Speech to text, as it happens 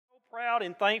Proud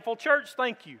and thankful. Church,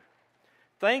 thank you.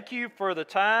 Thank you for the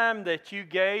time that you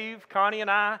gave, Connie and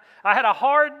I. I had a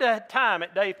hard time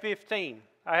at day 15.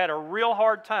 I had a real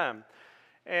hard time.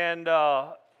 And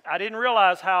I didn't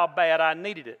realize how bad I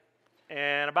needed it.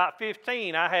 And about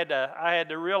 15, I had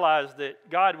to realize that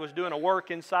God was doing a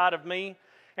work inside of me,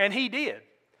 and He did.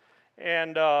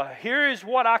 And here is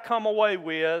what I come away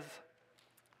with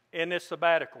in this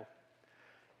sabbatical.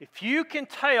 If you can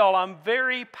tell, I'm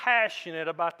very passionate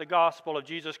about the gospel of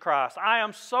Jesus Christ. I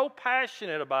am so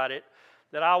passionate about it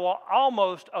that I will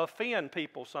almost offend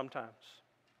people sometimes.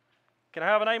 Can I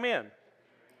have an amen?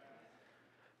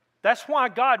 That's why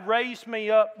God raised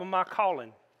me up with my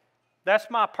calling. That's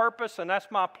my purpose and that's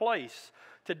my place.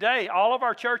 Today, all of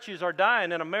our churches are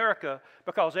dying in America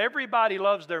because everybody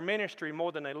loves their ministry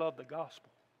more than they love the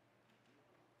gospel.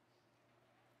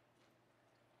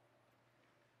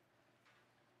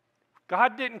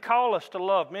 God didn't call us to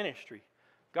love ministry.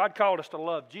 God called us to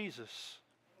love Jesus.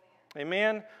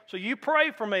 Amen? So you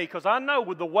pray for me, because I know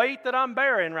with the weight that I'm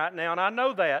bearing right now, and I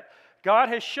know that, God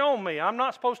has shown me I'm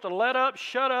not supposed to let up,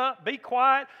 shut up, be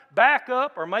quiet, back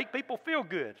up, or make people feel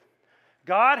good.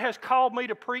 God has called me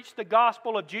to preach the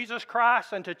gospel of Jesus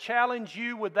Christ and to challenge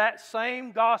you with that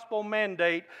same gospel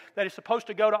mandate that is supposed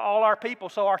to go to all our people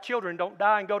so our children don't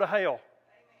die and go to hell.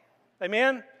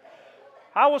 Amen?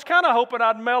 I was kind of hoping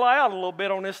I'd mellow out a little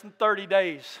bit on this in 30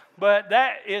 days, but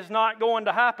that is not going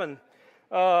to happen.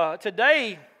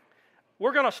 Today,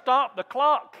 we're going to stop the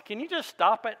clock. Can you just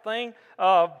stop that thing?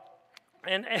 A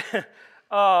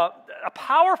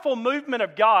powerful movement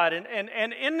of God, and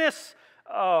in this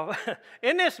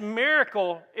in this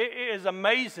miracle, it is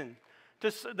amazing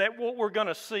that what we're going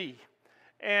to see.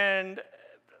 And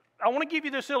I want to give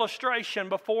you this illustration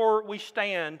before we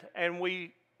stand and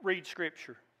we read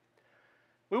Scripture.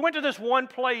 We went to this one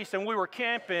place and we were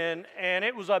camping, and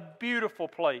it was a beautiful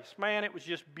place. Man, it was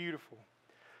just beautiful.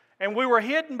 And we were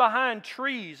hidden behind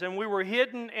trees, and we were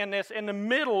hidden in the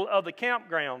middle of the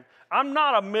campground. I'm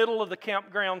not a middle of the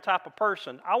campground type of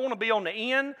person. I want to be on the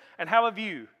end and have a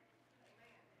view.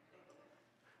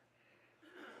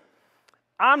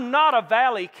 I'm not a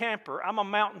valley camper. I'm a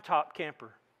mountaintop camper.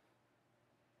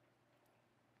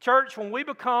 Church, when we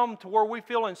become to where we're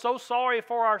feeling so sorry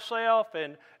for ourselves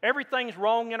and everything's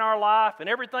wrong in our life and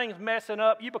everything's messing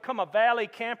up, you become a valley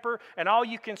camper, and all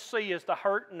you can see is the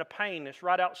hurt and the pain that's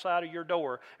right outside of your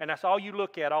door, and that's all you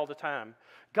look at all the time.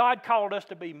 God called us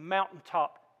to be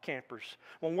mountaintop campers.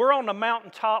 When we're on the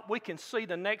mountaintop, we can see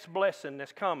the next blessing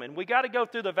that's coming. We got to go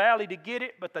through the valley to get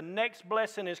it, but the next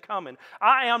blessing is coming.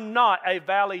 I am not a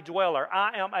valley dweller.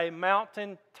 I am a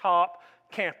mountaintop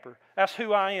camper. That's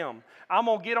who I am. I'm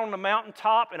going to get on the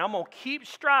mountaintop and I'm going to keep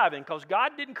striving, because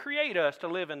God didn't create us to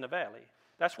live in the valley.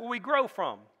 That's where we grow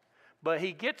from. But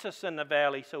He gets us in the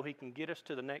valley so He can get us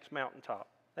to the next mountaintop.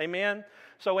 Amen?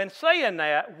 So in saying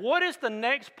that, what is the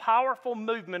next powerful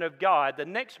movement of God, the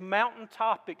next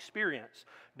mountaintop experience?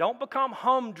 Don't become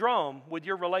humdrum with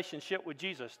your relationship with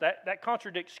Jesus. That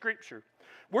contradicts Scripture.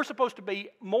 We're supposed to be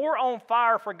more on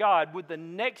fire for God with the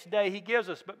next day He gives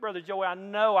us. But Brother Joey, I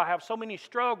know I have so many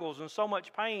struggles and so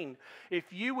much pain. If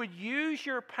you would use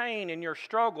your pain and your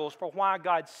struggles for why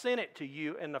God sent it to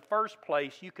you in the first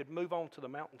place, you could move on to the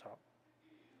mountaintop.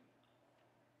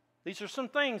 These are some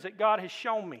things that God has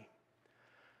shown me.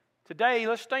 Today,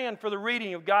 let's stand for the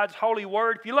reading of God's holy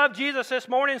word. If you love Jesus this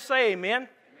morning, say amen. Amen.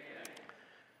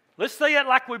 Let's say it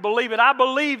like we believe it. I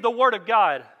believe the Word of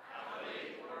God.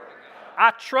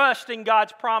 I trust in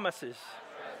God's promises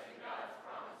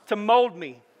to mold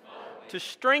me, to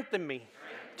strengthen me,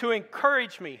 to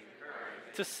encourage me,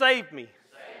 to save me,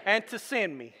 and to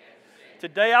send me.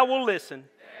 Today I will listen.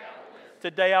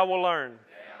 Today I will learn.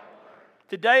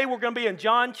 Today we're going to be in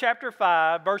John chapter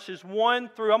 5, verses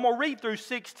 1 through, I'm going to read through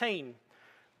 16.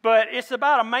 But it's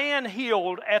about a man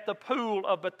healed at the pool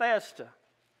of Bethesda.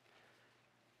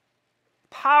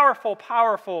 Powerful,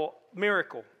 powerful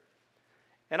miracle.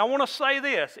 And I want to say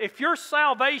this: if your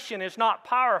salvation is not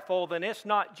powerful, then it's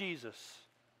not Jesus.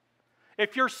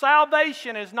 If your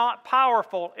salvation is not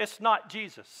powerful, it's not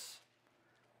Jesus.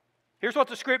 Here's what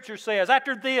the Scripture says.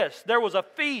 After this, there was a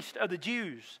feast of the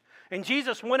Jews, and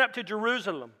Jesus went up to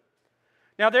Jerusalem.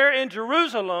 Now there in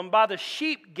Jerusalem by the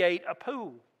sheep gate a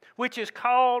pool, which is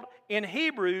called in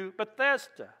Hebrew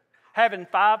Bethesda, having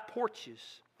 5 porches.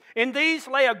 In these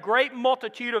lay a great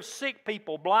multitude of sick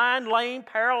people, blind, lame,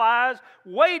 paralyzed,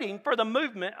 waiting for the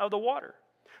movement of the water.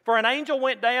 For an angel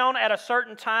went down at a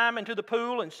certain time into the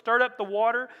pool and stirred up the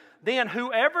water. Then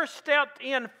whoever stepped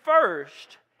in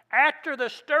first, after the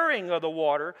stirring of the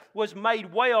water, was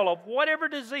made well of whatever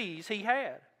disease he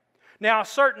had. Now a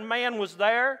certain man was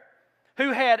there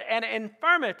who had an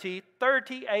infirmity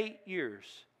 38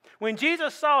 years. When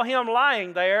Jesus saw him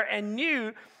lying there and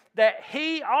knew that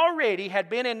he already had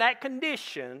been in that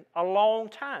condition a long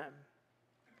time,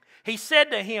 he said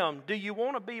to him, "Do you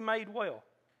want to be made well?"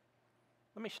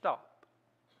 Let me stop.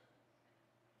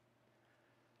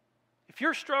 If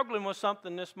you're struggling with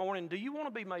something this morning, do you want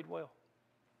to be made well?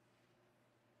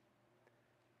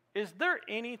 Is there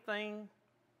anything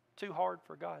too hard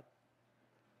for God?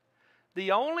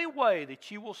 The only way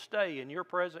that you will stay in your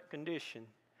present condition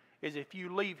is if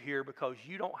you leave here because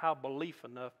you don't have belief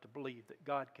enough to believe that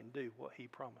God can do what He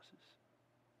promises.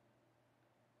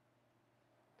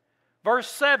 Verse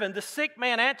 7, the sick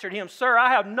man answered him, "Sir,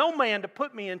 I have no man to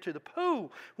put me into the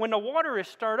pool when the water is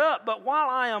stirred up, but while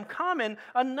I am coming,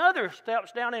 another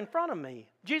steps down in front of me."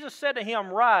 Jesus said to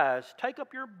him, "Rise, take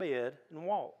up your bed and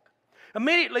walk."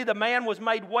 Immediately the man was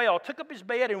made well, took up his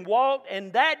bed and walked,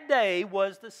 and that day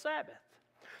was the Sabbath.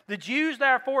 The Jews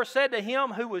therefore said to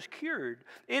him who was cured,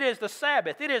 "It is the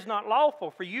Sabbath. It is not lawful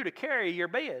for you to carry your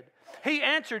bed." He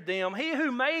answered them, "He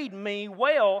who made me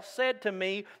well said to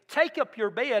me, 'Take up your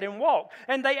bed and walk.'"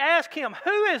 And they asked him,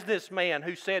 "Who is this man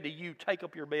who said to you, 'Take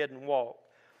up your bed and walk'?"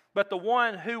 But the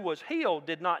one who was healed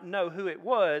did not know who it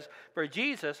was, for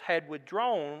Jesus had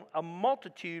withdrawn, a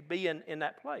multitude being in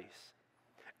that place.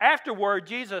 Afterward,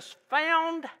 Jesus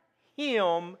found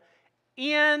him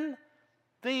in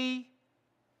the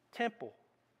temple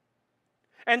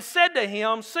and said to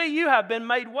him, "See, you have been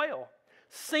made well.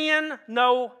 Sin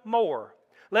no more,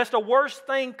 lest a worse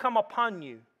thing come upon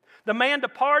you." The man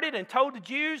departed and told the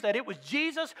Jews that it was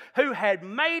Jesus who had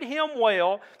made him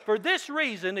well. For this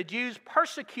reason, the Jews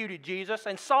persecuted Jesus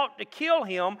and sought to kill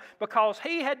him because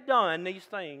he had done these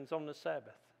things on the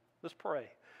Sabbath. Let's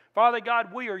pray. Father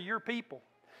God, we are your people.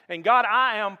 And God,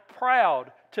 I am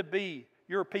proud to be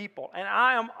your people. And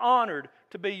I am honored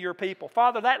to be your people.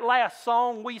 Father, that last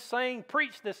song we sang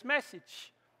preached this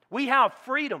message. We have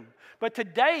freedom. But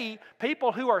today,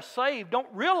 people who are saved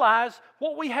don't realize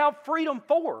what we have freedom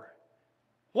for.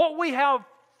 What we have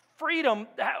freedom,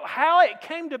 how it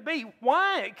came to be,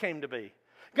 why it came to be.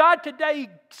 God, today,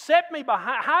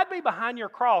 hide me behind your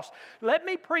cross. Let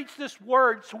me preach this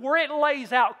word where it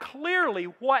lays out clearly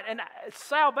what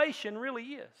salvation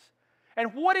really is.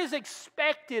 And what is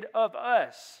expected of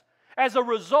us as a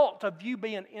result of you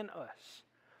being in us.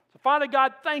 So, Father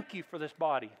God, thank you for this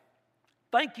body.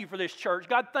 Thank you for this church.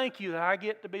 God, thank you that I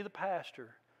get to be the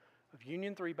pastor of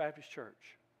Union 3 Baptist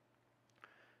Church.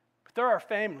 But there are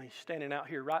families standing out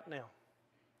here right now.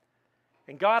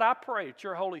 And God, I pray that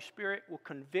your Holy Spirit will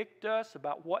convict us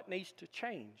about what needs to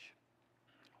change,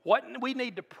 what we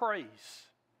need to praise,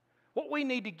 what we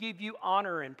need to give you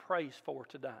honor and praise for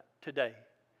today.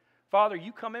 Father,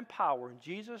 you come in power. In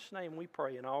Jesus' name we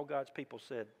pray. And all God's people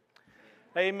said,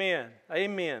 amen.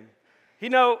 Amen. You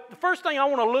know, the first thing I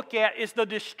want to look at is the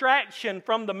distraction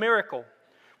from the miracle.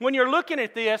 When you're looking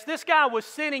at this guy was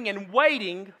sitting and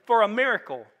waiting for a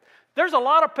miracle. There's a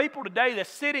lot of people today that's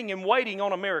sitting and waiting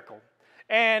on a miracle.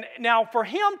 And now for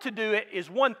him to do it is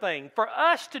one thing. For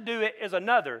us to do it is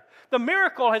another. The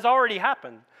miracle has already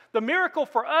happened. The miracle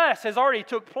for us has already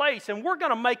took place. And we're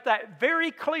going to make that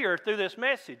very clear through this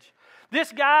message.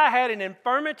 This guy had an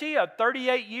infirmity of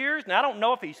 38 years. Now, I don't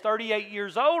know if he's 38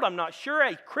 years old. I'm not sure.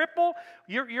 A cripple.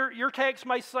 Your text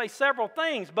may say several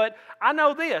things. But I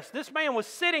know this. This man was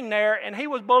sitting there and he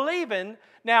was believing.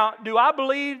 Now, do I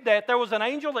believe that there was an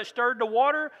angel that stirred the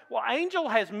water? Well, angel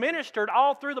has ministered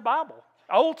all through the Bible.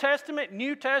 Old Testament,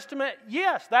 New Testament.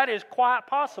 Yes, that is quite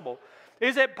possible.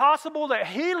 Is it possible that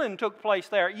healing took place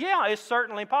there? Yeah, it's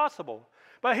certainly possible.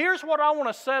 But here's what I want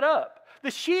to set up.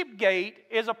 The sheep gate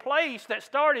is a place that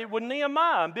started with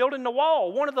Nehemiah building the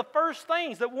wall. One of the first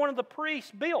things that one of the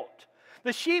priests built.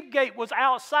 The sheep gate was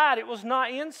outside. It was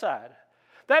not inside.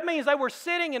 That means they were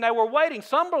sitting and they were waiting.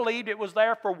 Some believed it was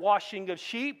there for washing of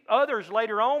sheep. Others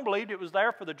later on believed it was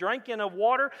there for the drinking of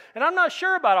water. And I'm not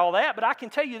sure about all that, but I can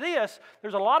tell you this.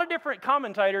 There's a lot of different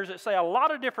commentators that say a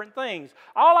lot of different things.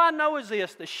 All I know is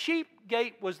this. The sheep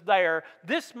gate was there.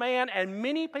 This man and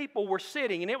many people were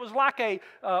sitting. And it was like a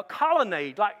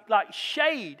colonnade, like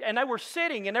shade. And they were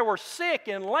sitting and they were sick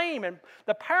and lame and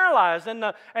the paralyzed and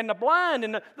the blind.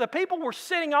 And the people were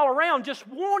sitting all around just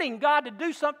wanting God to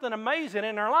do something amazing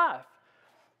in their life.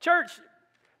 Church,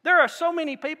 there are so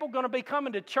many people going to be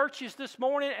coming to churches this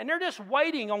morning and they're just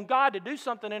waiting on God to do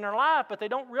something in their life, but they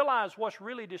don't realize what's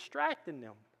really distracting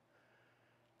them.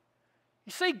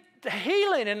 You see, the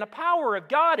healing and the power of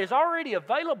God is already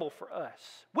available for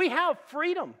us. We have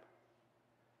freedom.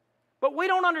 But we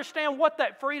don't understand what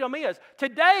that freedom is.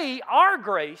 Today, our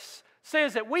grace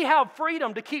says that we have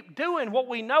freedom to keep doing what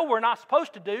we know we're not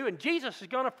supposed to do, and Jesus is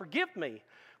going to forgive me.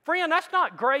 Friend, that's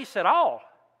not grace at all.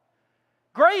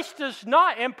 Grace does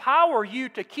not empower you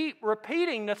to keep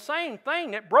repeating the same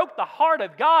thing that broke the heart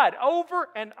of God over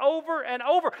and over and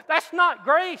over. That's not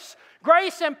grace.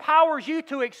 Grace empowers you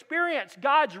to experience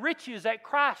God's riches at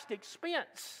Christ's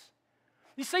expense.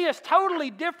 You see, it's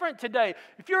totally different today.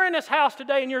 If you're in this house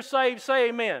today and you're saved, say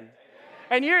amen.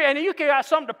 And you got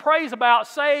something to praise about,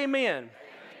 say amen.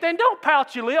 Then don't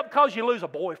pout your lip because you lose a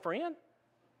boyfriend.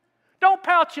 Don't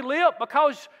pout your lip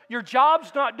because your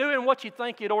job's not doing what you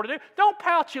think it ought to do. Don't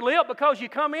pout your lip because you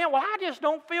come in, well, I just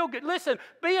don't feel good. Listen,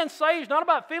 being saved is not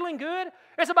about feeling good.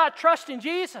 It's about trusting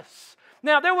Jesus.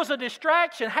 Now, there was a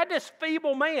distraction. Had this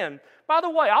feeble man. By the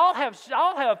way, all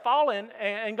have fallen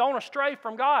and gone astray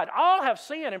from God. All have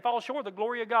sinned and fall short of the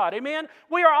glory of God. Amen?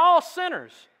 We are all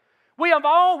sinners. We're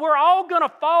all going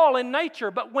to fall in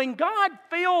nature, but when God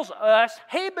fills us,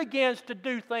 He begins to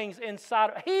do things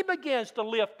inside. He begins to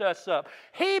lift us up.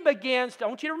 He begins to, I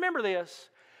want you to remember this,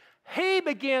 He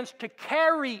begins to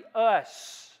carry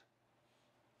us.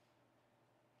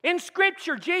 In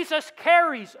Scripture, Jesus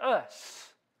carries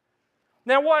us.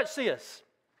 Now watch this.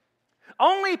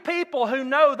 Only people who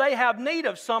know they have need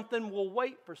of something will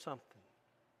wait for something.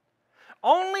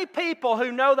 Only people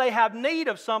who know they have need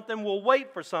of something will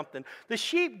wait for something. The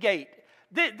sheep gate.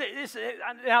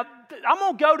 Now, I'm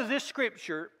going to go to this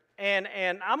scripture, and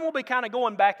I'm going to be kind of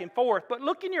going back and forth. But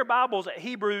look in your Bibles at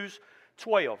Hebrews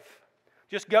 12.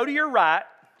 Just go to your right,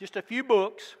 just a few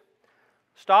books.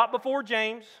 Stop before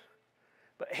James.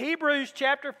 But Hebrews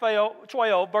chapter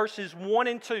 12, verses 1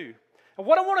 and 2. And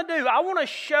what I want to do, I want to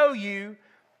show you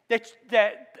that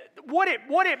what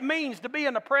it means to be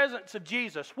in the presence of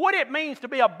Jesus, what it means to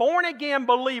be a born-again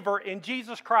believer in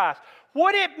Jesus Christ,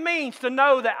 what it means to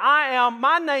know that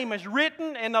my name is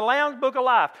written in the Lamb's Book of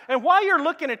Life. And while you're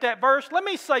looking at that verse, let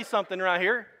me say something right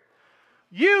here.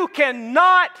 You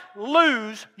cannot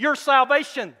lose your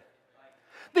salvation.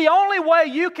 The only way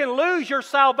you can lose your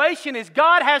salvation is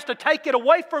God has to take it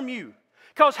away from you,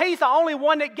 because He's the only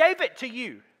one that gave it to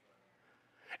you.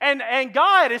 And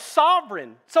God is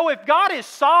sovereign. So if God is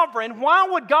sovereign, why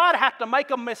would God have to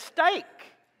make a mistake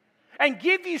and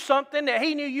give you something that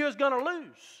He knew you was going to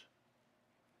lose?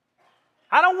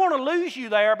 I don't want to lose you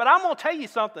there, but I'm going to tell you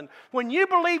something. When you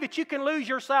believe that you can lose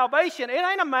your salvation, it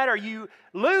ain't a matter of you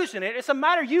losing it. It's a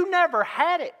matter you never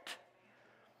had it.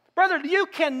 Brother, you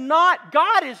cannot,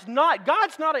 God's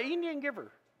not an Indian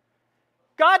giver.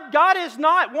 God is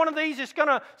not one of these that's going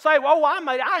to say, oh,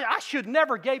 I should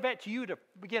never gave that to you to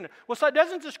begin. Well, so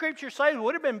doesn't the Scripture say it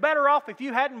would have been better off if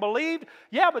you hadn't believed?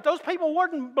 Yeah, but those people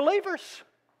weren't believers,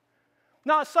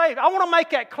 not saved. I want to make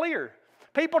that clear.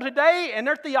 People today and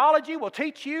their theology will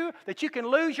teach you that you can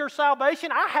lose your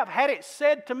salvation. I have had it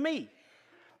said to me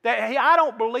that, hey, I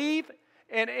don't believe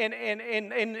in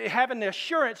having the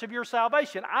assurance of your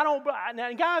salvation.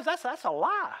 Now, guys, that's a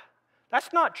lie.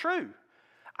 That's not true.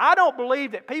 I don't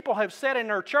believe that people have sat in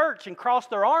their church and crossed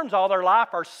their arms all their life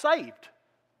are saved.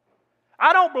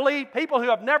 I don't believe people who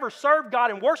have never served God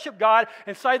and worshiped God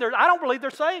and say I don't believe they're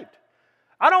saved.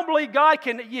 I don't believe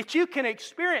that you can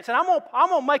experience, and I'm going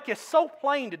to make it so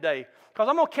plain today, because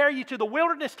I'm going to carry you to the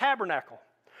Wilderness Tabernacle.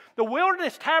 The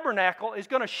Wilderness Tabernacle is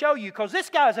going to show you, because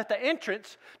this guy's at the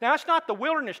entrance. Now, it's not the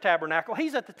Wilderness Tabernacle.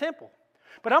 He's at the temple.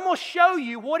 But I'm going to show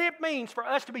you what it means for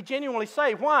us to be genuinely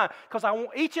saved. Why? Because I want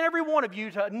each and every one of you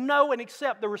to know and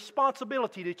accept the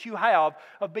responsibility that you have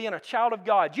of being a child of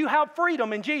God. You have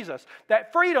freedom in Jesus.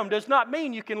 That freedom does not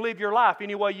mean you can live your life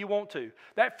any way you want to.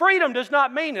 That freedom does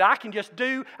not mean that I can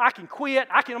quit.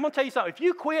 I'm going to tell you something. If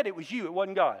you quit, it was you. It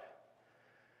wasn't God.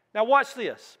 Now watch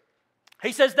this.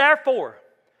 He says, therefore,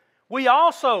 we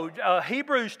also,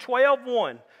 Hebrews 12:1.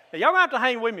 Now y'all going to have to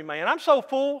hang with me, man. I'm so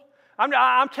full.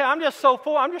 I'm just so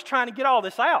full. I'm just trying to get all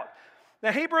this out.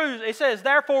 Now Hebrews, it says,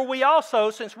 therefore we also,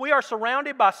 since we are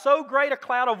surrounded by so great a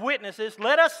cloud of witnesses,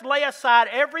 let us lay aside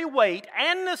every weight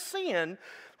and the sin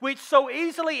which so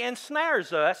easily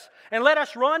ensnares us, and let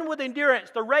us run with endurance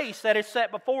the race that is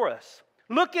set before us.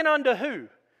 Looking unto who?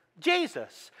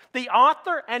 Jesus, the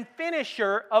author and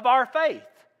finisher of our faith.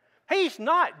 He's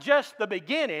not just the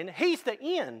beginning, He's the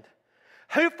end.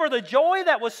 Who for the joy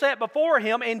that was set before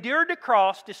Him endured the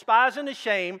cross, despising the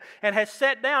shame, and has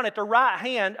sat down at the right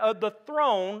hand of the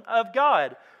throne of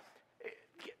God.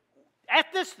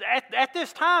 At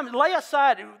this time, lay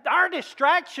aside, our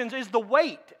distractions is the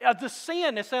weight of the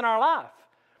sin that's in our life.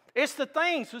 It's the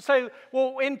things that say,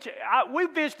 we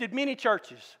visited many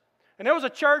churches. And there was a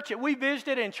church that we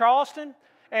visited in Charleston,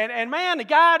 And man, the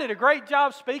guy did a great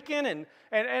job speaking, and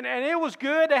it was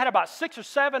good. They had about 600 or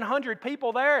 700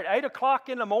 people there at 8 o'clock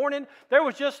in the morning. There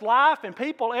was just life and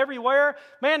people everywhere.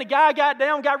 Man, the guy got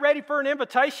down, got ready for an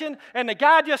invitation, and the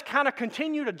guy just kind of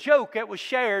continued a joke that was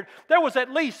shared. There was at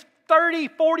least 30,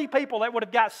 40 people that would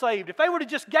have got saved. If they would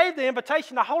have just gave the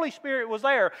invitation, the Holy Spirit was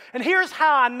there. And here's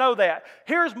how I know that.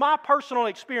 Here's my personal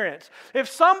experience. If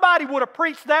somebody would have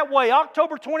preached that way,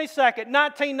 October 22nd,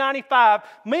 1995,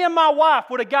 me and my wife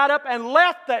would have got up and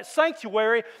left that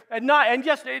sanctuary Satan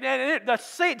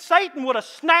would have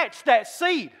snatched that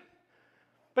seed.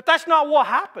 But that's not what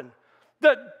happened.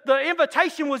 The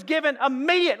invitation was given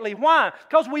immediately. Why?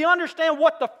 Because we understand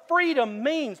what the freedom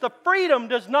means. The freedom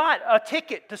does not a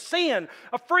ticket to sin.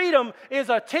 A freedom is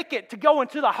a ticket to go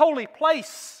into the holy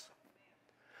place.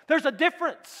 There's a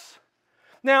difference.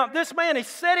 Now, this man is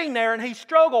sitting there and he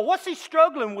struggled. What's he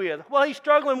struggling with? Well, he's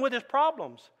struggling with his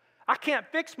problems. I can't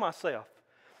fix myself.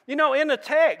 You know, in the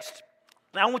text,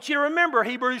 now I want you to remember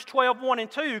Hebrews 12, 1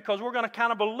 and 2, because we're going to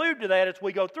kind of allude to that as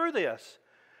we go through this.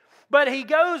 But he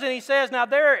goes and he says, now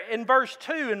there in verse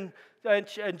 2 in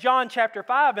John chapter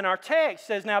 5 in our text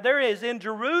says, now there is in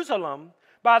Jerusalem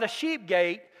by the sheep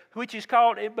gate, which is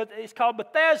called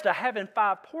Bethesda, having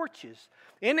 5 porches.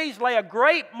 In these lay a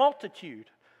great multitude.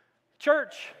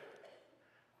 Church,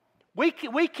 we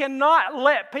cannot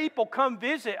let people come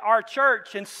visit our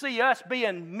church and see us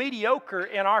being mediocre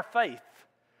in our faith.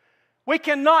 We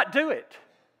cannot do it.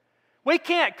 We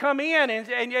can't come in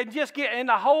and just get in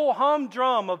the whole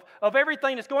humdrum of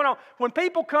everything that's going on. When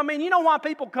people come in, you know why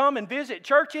people come and visit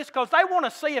churches? Because they want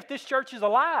to see if this church is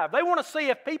alive. They want to see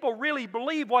if people really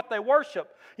believe what they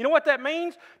worship. You know what that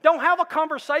means? Don't have a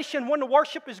conversation when the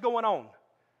worship is going on.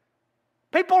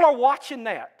 People are watching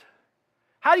that.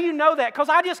 How do you know that? Because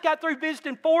I just got through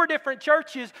visiting 4 different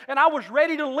churches and I was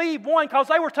ready to leave one because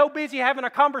they were so busy having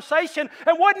a conversation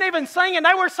and wasn't even singing.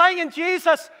 They were singing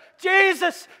Jesus,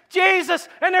 Jesus, Jesus.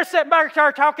 And they're sitting back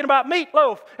there talking about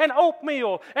meatloaf and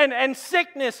oatmeal and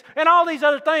sickness and all these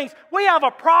other things. We have a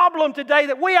problem today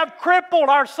that we have crippled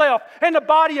ourselves in the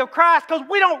body of Christ because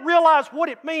we don't realize what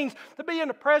it means to be in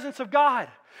the presence of God.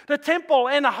 The temple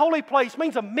and the holy place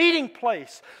means a meeting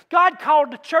place. God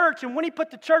called the church, and when He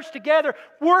put the church together,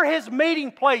 we're His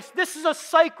meeting place. This is a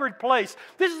sacred place.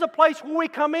 This is a place where we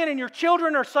come in and your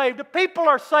children are saved, the people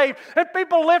are saved, and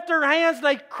people lift their hands and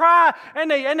they cry,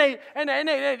 and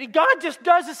God just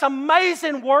does this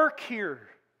amazing work here.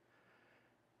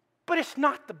 But it's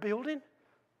not the building.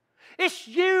 It's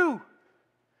you.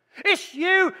 It's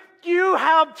you. You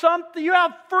have something. You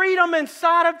have freedom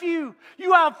inside of you.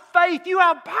 You have faith. You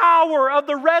have power of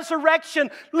the resurrection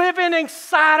living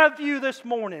inside of you this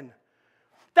morning.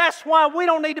 That's why we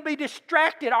don't need to be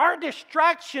distracted. Our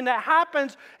distraction that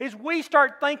happens is we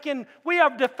start thinking we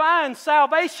have defined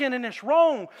salvation and it's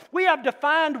wrong. We have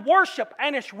defined worship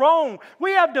and it's wrong.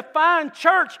 We have defined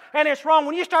church and it's wrong.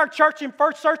 When you start searching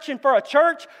for a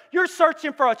church, you're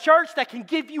searching for a church that can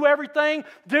give you everything,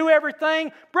 do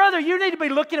everything. Brother, you need to be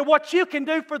looking at what you can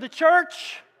do for the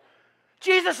church.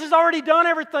 Jesus has already done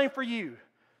everything for you.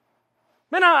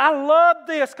 Man, I love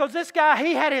this because this guy,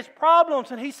 he had his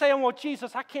problems and he's saying, well,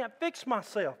 Jesus, I can't fix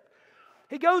myself.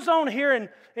 He goes on here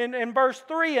in verse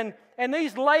 3, and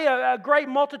these lay a great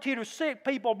multitude of sick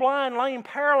people, blind, lame,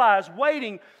 paralyzed,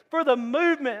 waiting for the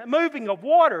moving of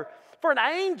water. For an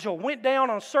angel went down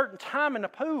on a certain time in the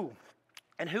pool,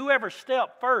 and whoever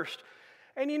stepped first.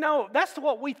 And you know, that's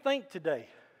what we think today.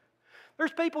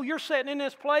 There's people, you're sitting in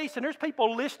this place, and there's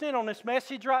people listening on this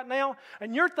message right now,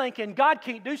 and you're thinking God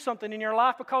can't do something in your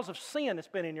life because of sin that's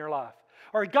been in your life.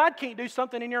 Or God can't do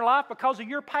something in your life because of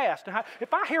your past.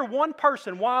 If I hear one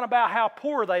person whine about how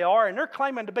poor they are and they're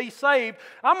claiming to be saved,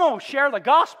 I'm going to share the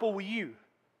gospel with you.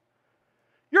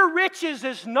 Your riches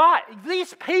is not.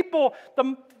 These people,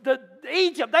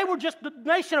 Egypt, they were just, the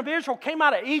nation of Israel came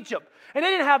out of Egypt, and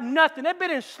they didn't have nothing. They've been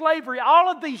in slavery all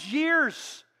of these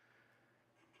years.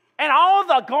 And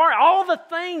all the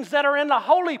things that are in the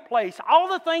holy place, all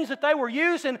the things that they were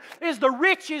using is the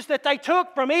riches that they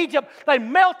took from Egypt. They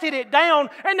melted it down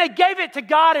and they gave it to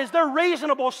God as their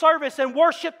reasonable service and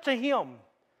worship to Him.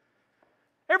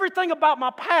 Everything about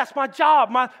my past, my job,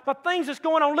 my things that's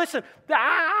going on. Listen,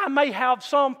 I may have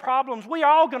some problems. We are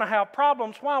all going to have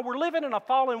problems. Why? We're living in a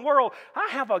fallen world. I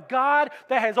have a God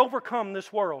that has overcome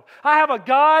this world. I have a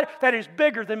God that is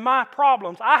bigger than my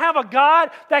problems. I have a God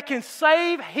that can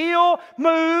save, heal,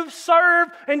 move, serve,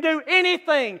 and do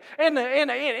anything in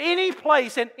any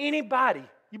place and anybody.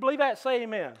 You believe that? Say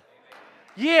amen.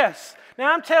 Yes.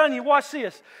 Now I'm telling you, watch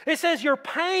this. It says your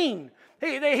pain.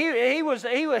 He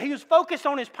was focused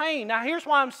on his pain. Now here's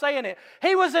why I'm saying it.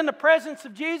 He was in the presence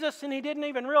of Jesus and he didn't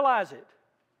even realize it.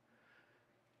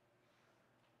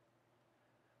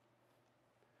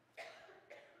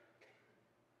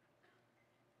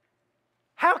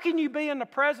 How can you be in the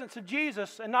presence of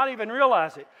Jesus and not even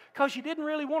realize it? Because you didn't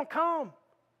really want to come.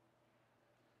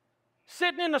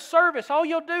 Sitting in the service, all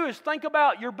you'll do is think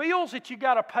about your bills that you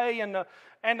got to pay and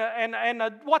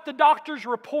what the doctor's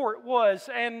report was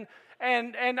and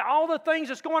all the things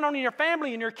that's going on in your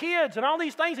family and your kids and all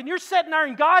these things. And you're sitting there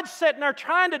and God's sitting there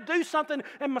trying to do something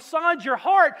and massage your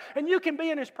heart. And you can be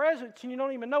in His presence and you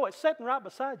don't even know it, sitting right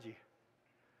beside you.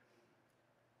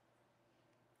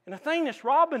 And the thing that's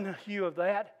robbing you of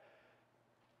that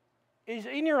is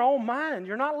in your own mind.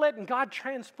 You're not letting God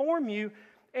transform you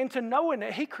into knowing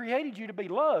that He created you to be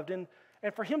loved and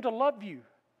for Him to love you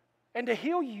and to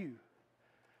heal you.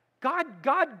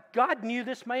 God knew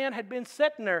this man had been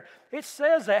sitting there. It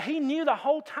says that He knew the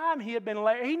whole time he had been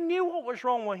lame. He knew what was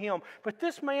wrong with him. But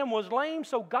this man was lame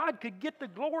so God could get the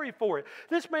glory for it.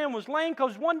 This man was lame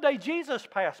because one day Jesus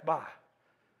passed by.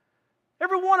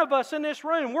 Every one of us in this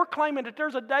room, we're claiming that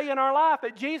there's a day in our life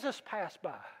that Jesus passed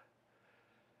by.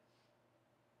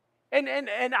 And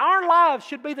our lives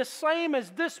should be the same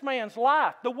as this man's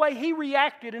life, the way he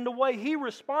reacted and the way he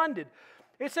responded.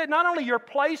 It said not only your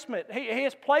placement,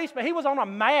 his placement, he was on a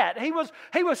mat. He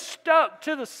was stuck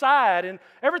to the side. And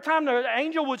every time the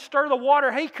angel would stir the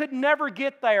water, he could never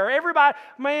get there. Everybody,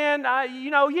 man, you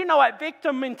know that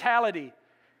victim mentality.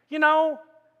 You know,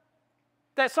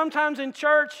 that sometimes in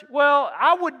church, well,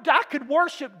 I could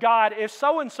worship God if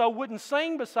so-and-so wouldn't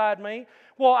sing beside me.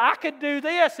 Well, I could do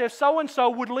this if so-and-so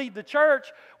would lead the church.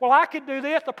 Well, I could do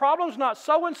this. The problem's not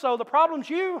so-and-so. The problem's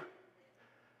you.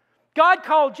 God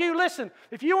called you. Listen,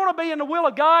 if you want to be in the will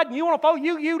of God and you want to follow,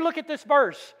 you look at this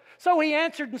verse. So He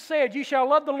answered and said, you shall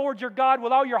love the Lord your God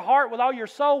with all your heart, with all your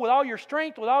soul, with all your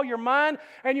strength, with all your mind,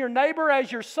 and your neighbor as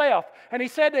yourself. And He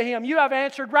said to him, you have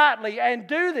answered rightly, and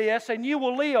do this, and you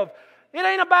will live. It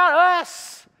ain't about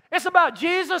us. It's about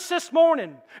Jesus this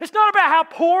morning. It's not about how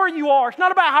poor you are. It's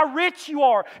not about how rich you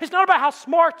are. It's not about how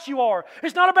smart you are.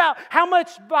 It's not about how much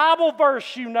Bible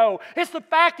verse you know. It's the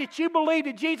fact that you believe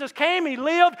that Jesus came, He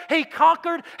lived, He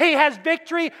conquered, He has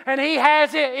victory, and He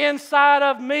has it inside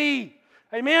of me.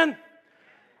 Amen?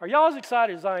 Are y'all as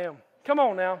excited as I am? Come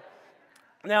on now.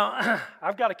 Now,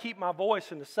 I've got to keep my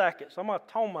voice in a second, so I'm going to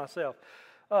tone myself.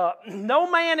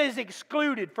 No man is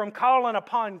excluded from calling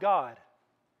upon God.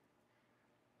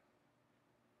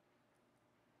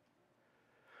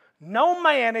 No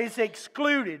man is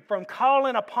excluded from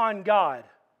calling upon God.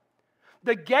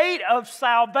 The gate of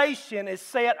salvation is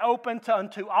set open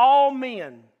unto all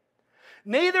men.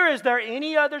 Neither is there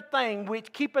any other thing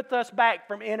which keepeth us back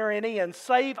from entering in,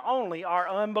 save only our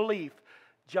unbelief.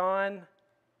 John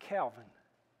Calvin.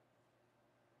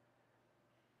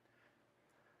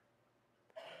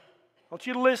 I want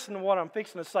you to listen to what I'm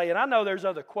fixing to say, and I know there's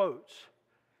other quotes.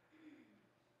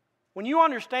 When you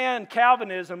understand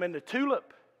Calvinism and the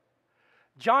tulip,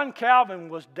 John Calvin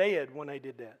was dead when they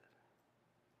did that.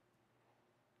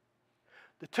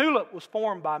 The tulip was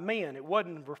formed by men. It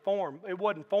wasn't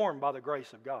formed by the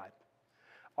grace of God.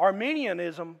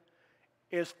 Arminianism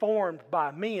is formed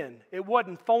by men. It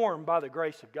wasn't formed by the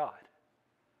grace of God.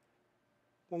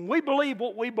 When we believe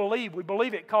what we believe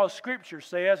it because Scripture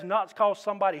says, not because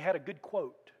somebody had a good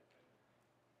quote.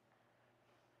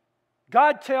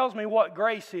 God tells me what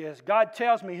grace is. God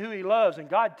tells me who He loves, and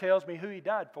God tells me who He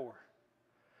died for.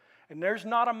 And there's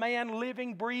not a man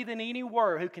living, breathing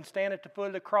anywhere who can stand at the foot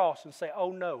of the cross and say,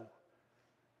 oh no,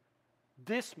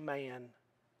 this man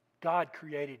God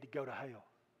created to go to hell.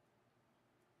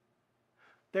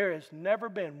 There has never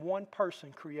been one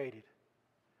person created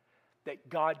that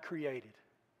God created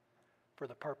for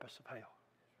the purpose of hell.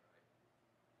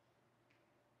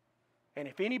 And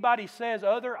if anybody says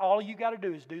other, all you got to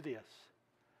do is do this.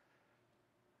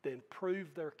 Then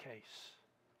prove their case.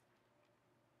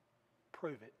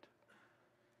 Prove it.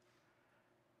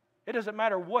 It doesn't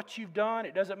matter what you've done.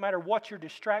 It doesn't matter what your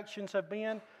distractions have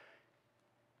been.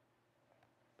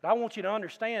 But I want you to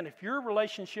understand, if your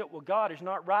relationship with God is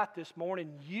not right this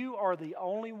morning, you are the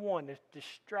only one that's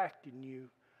distracting you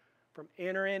from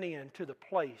entering into the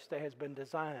place that has been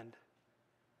designed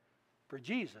for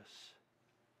Jesus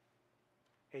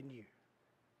and you.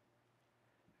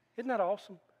 Isn't that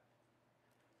awesome?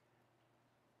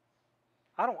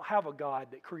 I don't have a God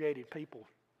that created people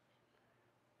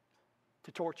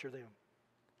to torture them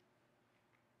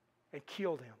and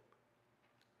kill them.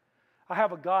 I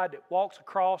have a God that walks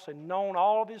across and known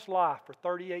all of His life for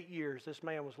 38 years. This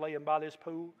man was laying by this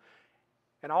pool.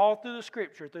 And all through the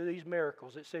Scripture, through these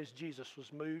miracles, it says Jesus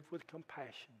was moved with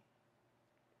compassion.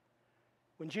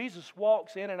 When Jesus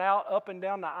walks in and out, up and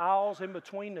down the aisles, in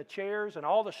between the chairs and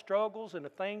all the struggles and the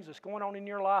things that's going on in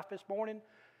your life this morning,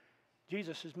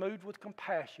 Jesus is moved with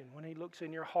compassion when He looks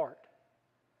in your heart.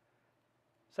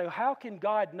 So how can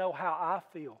God know how I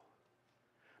feel?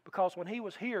 Because when He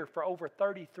was here for over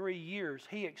 33 years,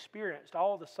 He experienced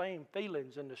all the same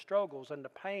feelings and the struggles and the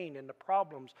pain and the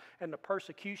problems and the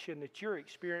persecution that you're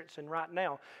experiencing right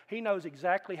now. He knows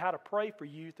exactly how to pray for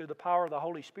you through the power of the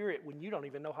Holy Spirit when you don't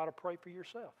even know how to pray for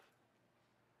yourself.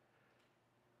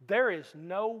 There is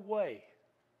no way,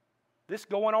 this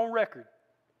going on record,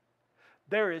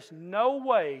 there is no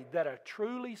way that a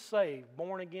truly saved,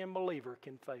 born-again believer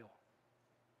can fail.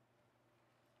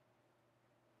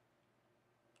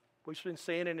 We've been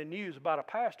seeing in the news about a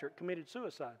pastor that committed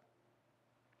suicide.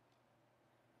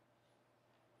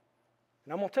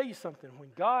 And I'm going to tell you something. When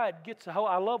God gets a hold,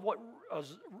 I love what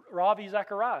Ravi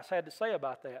Zacharias had to say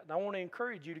about that. And I want to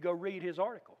encourage you to go read his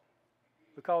article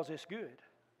because it's good.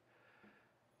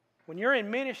 When you're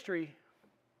in ministry,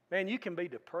 man, you can be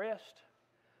depressed.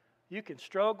 You can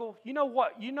struggle. You know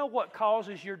what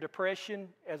causes your depression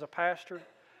as a pastor?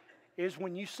 Is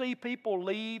when you see people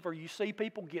leave or you see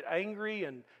people get angry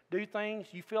and do things,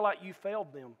 you feel like you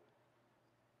failed them.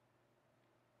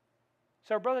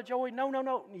 So, Brother Joey,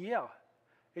 no. Yeah.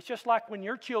 It's just like when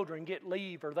your children get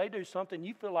leave or they do something,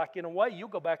 you feel like in a way you'll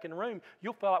go back in the room,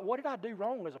 you'll feel like, what did I do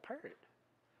wrong as a parent?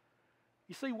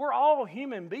 You see, we're all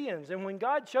human beings, and when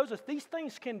God shows us, these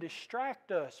things can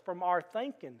distract us from our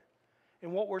thinking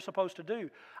and what we're supposed to do.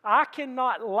 I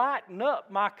cannot lighten up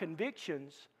my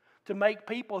convictions to make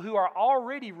people who are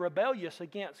already rebellious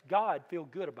against God feel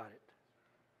good about it.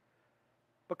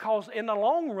 Because in the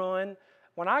long run,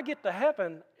 when I get to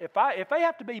heaven, if they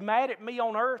have to be mad at me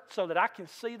on earth so that I can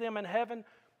see them in heaven,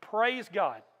 praise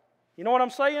God. You know what I'm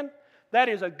saying? That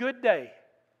is a good day.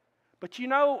 But you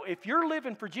know, if you're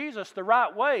living for Jesus the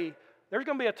right way, there's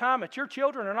going to be a time that your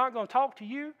children are not going to talk to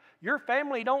you, your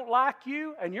family don't like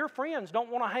you, and your friends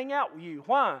don't want to hang out with you.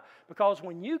 Why? Because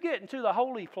when you get into the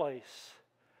holy place,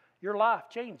 your life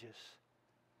changes.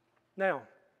 Now,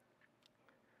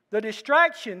 the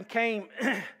distraction came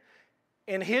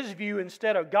in his view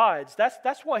instead of God's.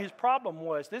 That's what his problem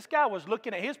was. This guy was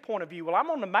looking at his point of view. Well,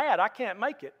 I'm on the mat. I can't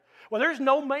make it. Well, there's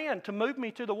no man to move me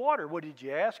to the water. Well, did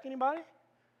you ask anybody?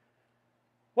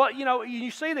 Well, you know, you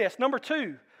see this. Number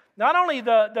two, not only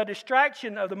the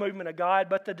distraction of the movement of God,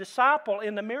 but the disciple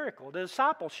in the miracle, the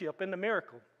discipleship in the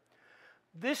miracle.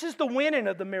 This is the winning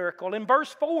of the miracle. In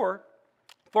verse 4,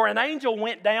 for an angel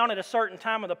went down at a certain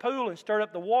time of the pool and stirred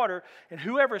up the water, and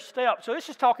whoever stepped. So this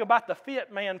is talking about the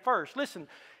fit man first. Listen,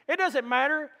 it doesn't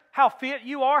matter how fit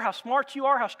you are, how smart you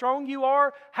are, how strong you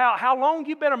are, how long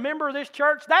you've been a member of this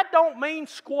church. That don't mean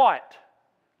squat.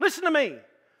 Listen to me.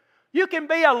 You can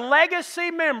be a legacy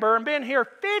member and been here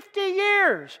 50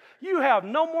 years. You have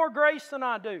no more grace than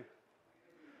I do.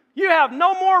 You have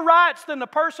no more rights than the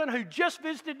person who just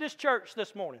visited this church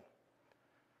this morning.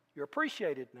 You're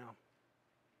appreciated now.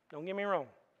 Don't get me wrong.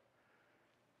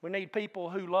 We need people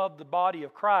who love the body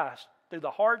of Christ through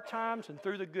the hard times and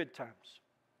through the good times.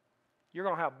 You're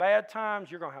going to have bad times.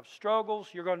 You're going to have struggles.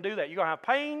 You're going to do that. You're going to have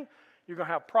pain. You're going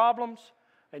to have problems.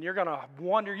 And you're going to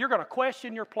wonder, you're going to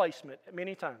question your placement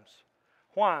many times.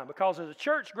 Why? Because as the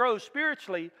church grows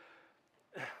spiritually,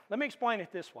 let me explain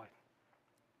it this way.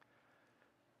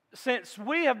 Since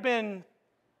we have been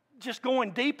just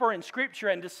going deeper in Scripture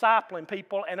and discipling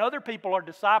people, and other people are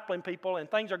discipling people,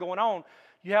 and things are going on,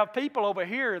 you have people over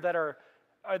here that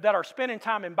are spending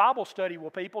time in Bible study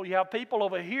with people. You have people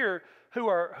over here who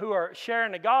are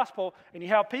sharing the gospel, and you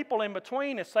have people in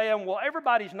between and saying, well,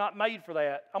 everybody's not made for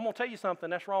that. I'm going to tell you something,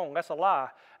 that's wrong. That's a lie,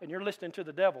 and you're listening to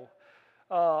the devil.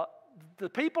 The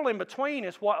people in between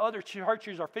is what other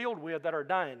churches are filled with that are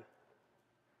dying.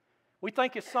 We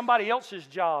think it's somebody else's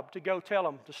job to go tell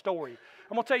them the story.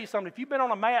 I'm going to tell you something. If you've been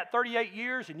on a mat 38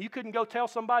 years and you couldn't go tell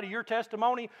somebody your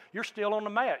testimony, you're still on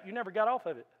the mat. You never got off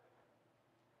of it.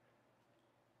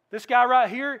 This guy right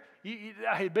here, he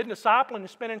had been discipling and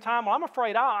spending time. Well, I'm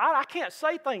afraid I can't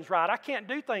say things right. I can't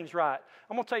do things right.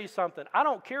 I'm going to tell you something. I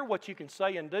don't care what you can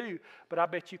say and do, but I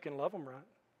bet you can love them right.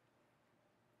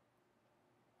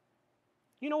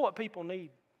 You know what people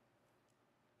need?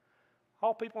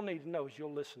 All people need to know is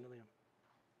you'll listen to them.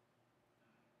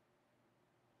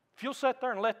 If you'll sit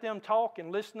there and let them talk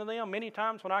and listen to them, many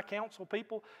times when I counsel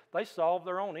people, they solve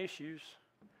their own issues.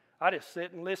 I just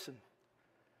sit and listen.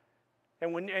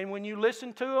 And when you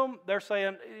listen to them, they're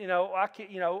saying,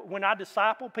 when I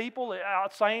disciple people,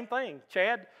 same thing.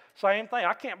 Chad, same thing.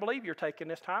 I can't believe you're taking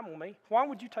this time with me. Why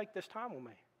would you take this time with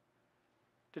me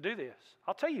to do this?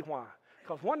 I'll tell you why.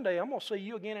 Because one day I'm going to see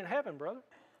you again in heaven, brother.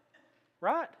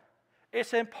 Right?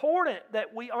 It's important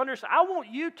that we understand. I want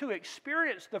you to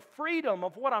experience the freedom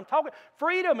of what I'm talking.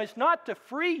 Freedom is not to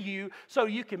free you so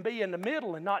you can be in the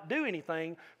middle and not do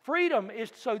anything. Freedom is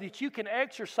so that you can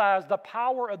exercise the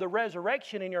power of the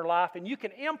resurrection in your life and you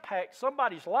can impact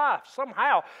somebody's life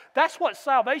somehow. That's what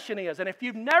salvation is. And if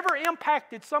you've never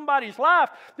impacted somebody's life,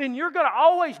 then you're going to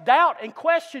always doubt and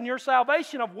question your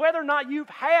salvation of whether or not you've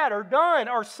had or done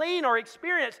or seen or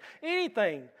experienced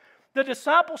anything. The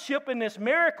discipleship in this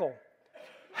miracle.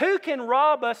 Who can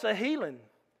rob us of healing?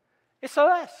 It's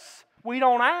us. We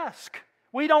don't ask.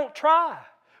 We don't try.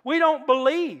 We don't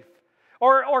believe.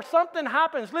 Or something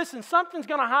happens. Listen, something's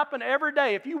going to happen every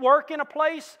day. If you work in a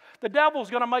place, the devil's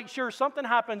going to make sure something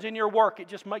happens in your work. It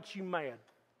just makes you mad.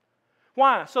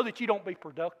 Why? So that you don't be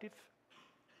productive.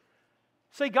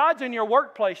 See, God's in your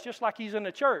workplace just like He's in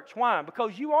the church. Why?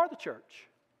 Because you are the church.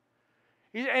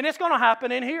 And it's going to happen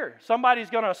in here. Somebody's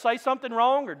going to say something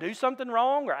wrong or do something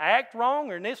wrong or act wrong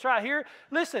or this right here.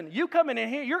 Listen, you're coming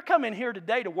here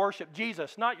today to worship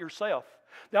Jesus, not yourself.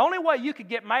 The only way you could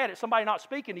get mad at somebody not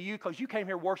speaking to you because you came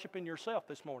here worshiping yourself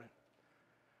this morning.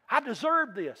 I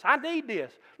deserve this. I need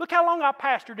this. Look how long I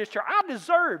pastored this church. I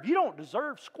deserve. You don't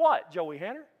deserve squat, Joey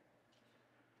Hanner.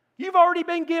 You've already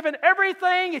been given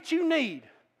everything that you need.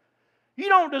 You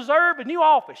don't deserve a new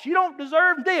office. You don't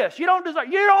deserve this. You don't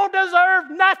deserve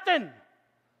nothing.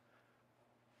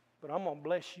 But I'm going to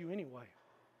bless you anyway.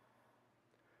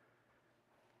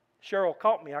 Cheryl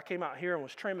caught me. I came out here and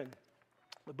was trimming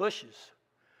the bushes.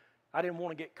 I didn't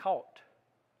want to get caught.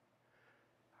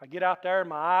 I get out there and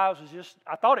my eyes was just,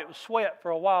 I thought it was sweat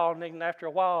for a while. And then after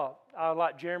a while, I was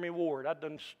like Jeremy Ward. I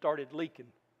done started leaking.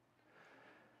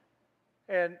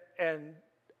 And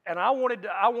I wanted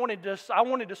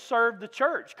to serve the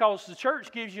church because the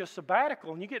church gives you a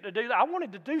sabbatical and you get to do that. I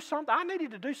wanted to do something. I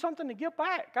needed to do something to give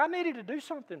back. I needed to do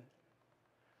something.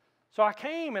 So I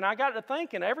came and I got to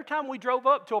thinking, every time we drove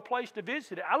up to a place to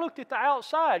visit it, I looked at the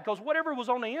outside because whatever was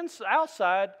on the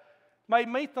outside made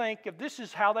me think if this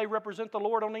is how they represent the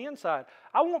Lord on the inside.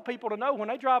 I want people to know when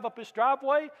they drive up this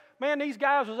driveway, man, these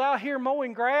guys was out here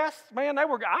mowing grass. Man,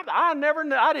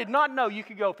 I did not know you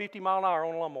could go 50 miles an hour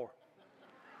on a lawnmower.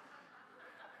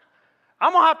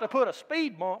 I'm going to have to put a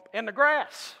speed bump in the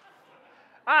grass.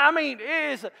 I mean,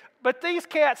 it is, but these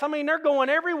cats, I mean, they're going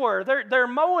everywhere. They're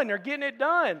mowing, they're getting it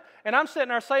done. And I'm sitting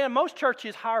there saying most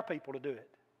churches hire people to do it.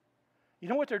 You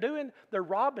know what they're doing? They're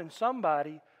robbing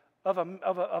somebody of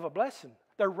a blessing.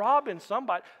 They're robbing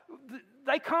somebody.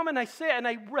 They come and they sit and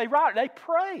they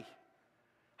pray.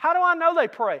 How do I know they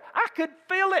pray? I could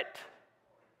feel it.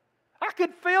 I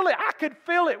could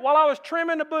feel it while I was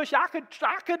trimming the bush. I could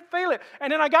feel it.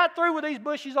 And then I got through with these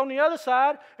bushes on the other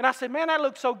side, and I said, man, that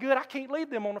looks so good. I can't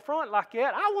leave them on the front like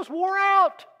that. I was wore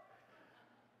out.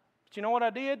 But you know what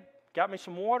I did? Got me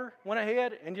some water, went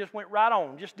ahead, and just went right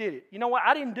on. Just did it. You know what?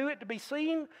 I didn't do it to be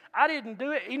seen. I didn't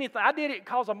do it anything. I did it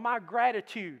because of my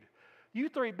gratitude.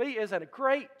 U3B is a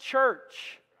great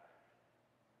church.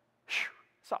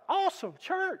 It's an awesome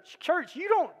church. Church,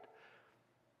 y'all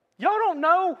don't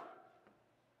know.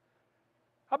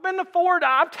 I've been to Ford.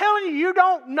 I'm telling you, you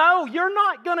don't know. You're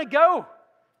not going to go.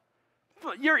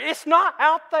 It's not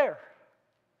out there.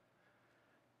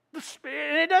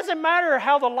 And it doesn't matter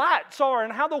how the lights are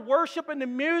and how the worship and the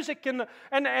music and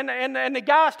the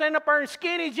guy standing up there in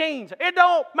skinny jeans. It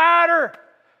don't matter.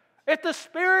 If the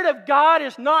Spirit of God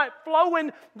is not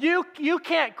flowing, you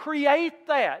can't create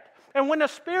that. And when the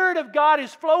Spirit of God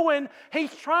is flowing,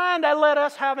 He's trying to let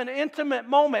us have an intimate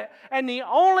moment. And the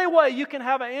only way you can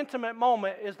have an intimate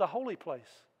moment is the holy place.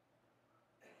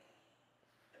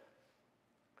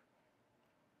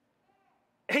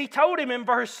 He told him in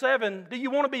verse 7, do you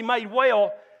want to be made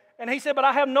well? And he said, but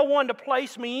I have no one to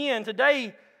place me in.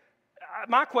 Today,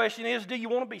 my question is, do you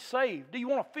want to be saved? Do you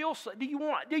want to feel saved? Do you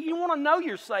want to know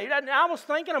you're saved? I was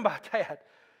thinking about that.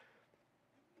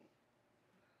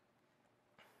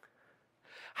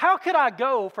 How could I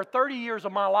go for 30 years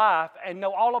of my life and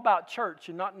know all about church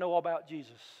and not know about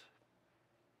Jesus?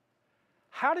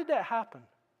 How did that happen?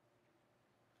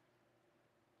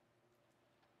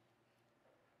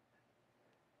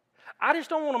 I just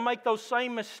don't want to make those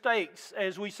same mistakes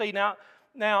as we see now.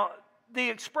 Now, the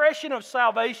expression of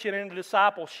salvation in the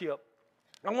discipleship,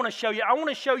 I want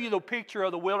to show you the picture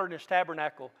of the wilderness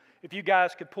tabernacle, if you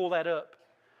guys could pull that up.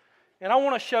 And I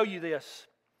want to show you this.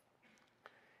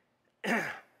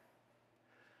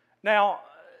 Now,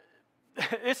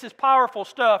 this is powerful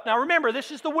stuff. Now remember,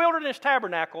 this is the wilderness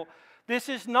tabernacle. This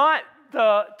is not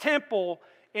the temple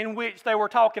in which they were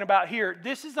talking about here.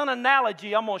 This is an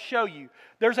analogy I'm going to show you.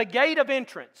 There's a gate of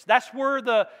entrance. That's where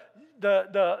the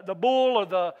bull or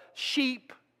the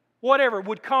sheep whatever,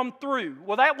 would come through.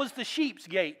 Well, that was the sheep's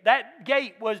gate. That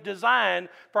gate was designed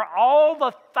for all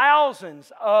the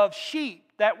thousands of sheep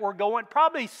that were going,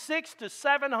 probably 600,000 to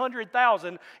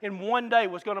 700,000 in one day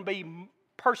was going to be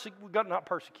not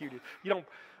persecuted,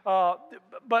 but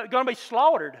going to be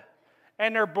slaughtered.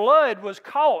 And their blood was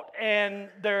caught, and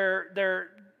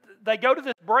they go to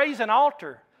this brazen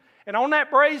altar. And on that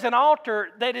brazen altar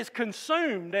that is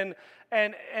consumed, and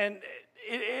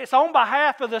it's on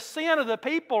behalf of the sin of the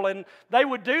people, and they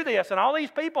would do this. And all these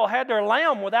people had their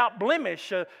lamb without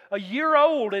blemish, a year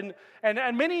old. And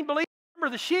many believe,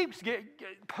 remember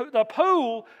the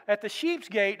pool at the sheep's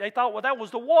gate, they thought, well, that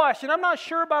was the wash. And I'm not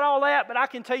sure about all that, but I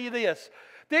can tell you this.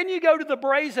 Then you go to the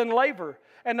brazen laver.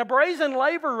 And the brazen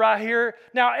laver right here,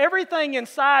 now everything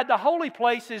inside the holy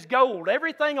place is gold.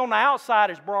 Everything on the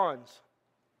outside is bronze.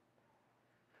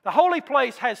 The holy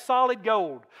place has solid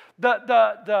gold.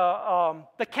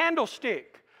 The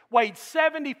candlestick weighed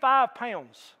 75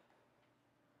 pounds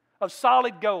of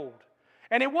solid gold.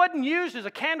 And it wasn't used as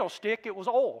a candlestick, it was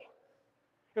oil.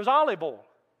 It was olive oil.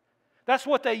 That's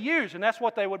what they used, and that's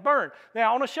what they would burn. Now,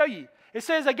 I want to show you. It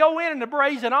says they go in the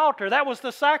brazen altar. That was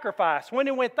the sacrifice. When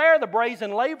they went there, the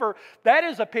brazen laver, that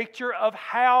is a picture of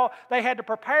how they had to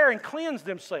prepare and cleanse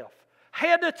themselves.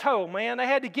 Head to toe, man. They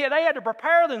had to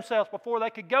prepare themselves before they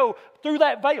could go through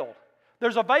that veil.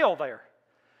 There's a veil there.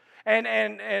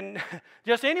 And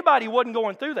just anybody wasn't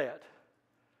going through that.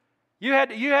 You had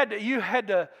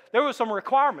to, there were some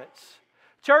requirements.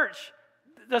 Church,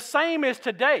 the same as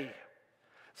today.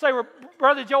 Say, well,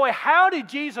 Brother Joey, how did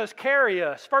Jesus carry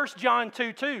us? 1 John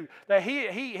 2:2, that he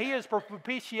is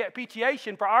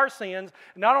propitiation for our sins,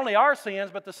 not only our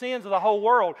sins, but the sins of the whole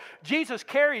world. Jesus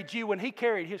carried you when He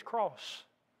carried His cross.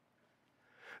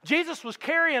 Jesus was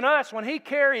carrying us when He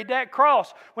carried that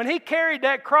cross. When He carried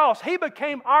that cross, He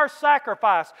became our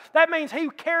sacrifice. That means He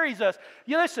carries us.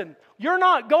 You listen, you're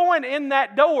not going in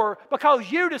that door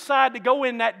because you decide to go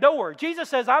in that door. Jesus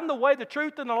says, I'm the way, the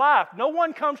truth, and the life. No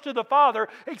one comes to the Father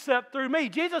except through me.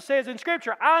 Jesus says in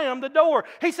Scripture, I am the door.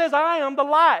 He says, I am the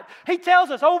light. He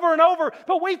tells us over and over,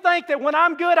 but we think that when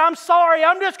I'm good, I'm sorry,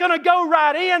 I'm just going to go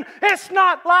right in. It's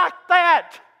not like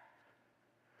that.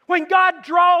 When God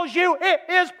draws you, it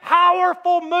is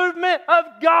powerful movement of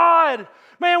God.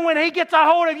 Man, when He gets a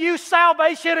hold of you,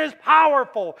 salvation is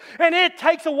powerful. And it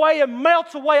takes away and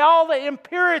melts away all the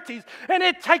impurities. And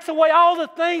it takes away all the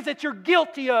things that you're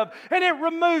guilty of. And it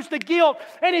removes the guilt.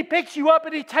 And He picks you up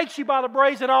and He takes you by the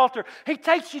brazen altar. He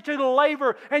takes you to the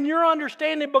laver. And you're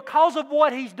understanding because of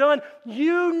what He's done,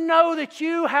 you know that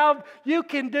you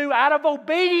can do out of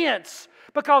obedience.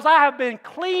 Because I have been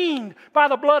cleaned by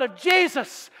the blood of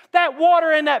Jesus. That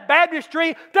water in that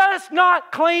baptistry does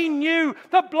not clean you.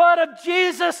 The blood of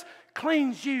Jesus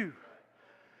cleans you.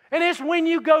 And it's when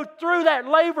you go through that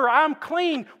laver, I'm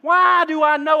clean. Why do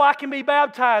I know I can be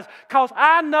baptized? Because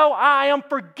I know I am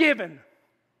forgiven.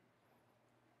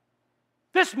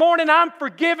 This morning I'm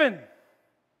forgiven.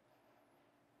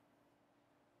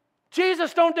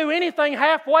 Jesus don't do anything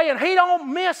halfway, and He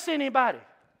don't miss anybody.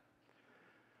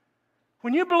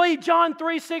 When you believe John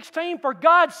 3:16, for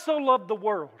God so loved the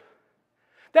world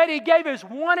that He gave His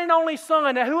one and only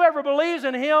Son, that whoever believes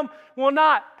in Him will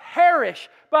not perish,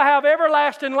 but have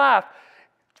everlasting life.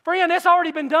 Friend, it's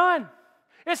already been done.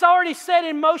 It's already set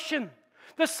in motion.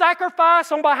 The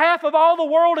sacrifice on behalf of all the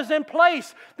world is in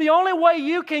place. The only way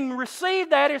you can receive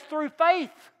that is through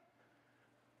faith.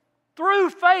 Through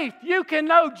faith, you can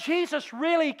know Jesus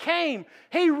really came.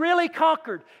 He really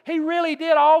conquered. He really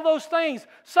did all those things.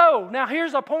 So, now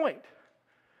here's a point.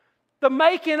 The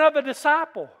making of a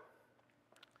disciple.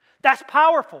 That's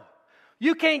powerful.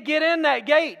 You can't get in that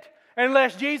gate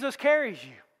unless Jesus carries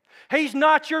you. He's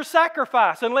not your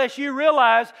sacrifice unless you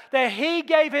realize that He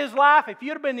gave His life. If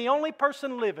you'd have been the only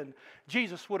person living,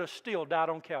 Jesus would have still died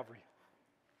on Calvary.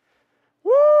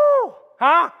 Woo!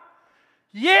 Huh?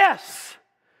 Yes!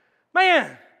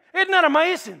 Man, isn't that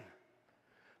amazing?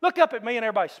 Look up at me and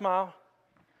everybody smile.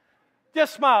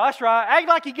 Just smile, that's right. Act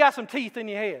like you got some teeth in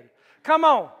your head. Come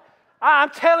on.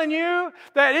 I'm telling you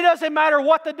that it doesn't matter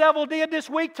what the devil did this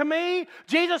week to me.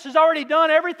 Jesus has already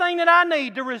done everything that I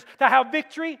need to have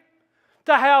victory,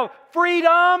 to have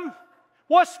freedom.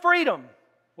 What's freedom?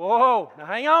 Whoa, now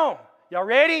hang on. Y'all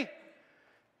ready?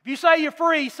 If you say you're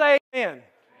free, say amen.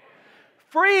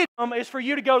 Freedom is for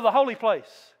you to go to the holy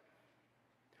place.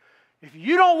 If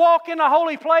you don't walk in the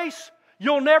holy place,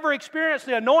 You'll never experience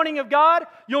the anointing of God.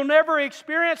 You'll never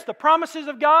experience the promises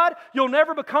of God. You'll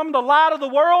never become the light of the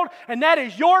world. And that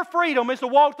is your freedom, is to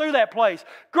walk through that place.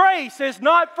 Grace is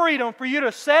not freedom for you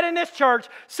to sit in this church,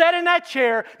 sit in that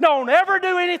chair, don't ever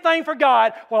do anything for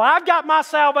God. Well, I've got my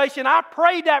salvation. I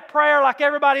prayed that prayer like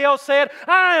everybody else said.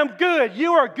 I am good.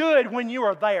 You are good when you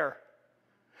are there.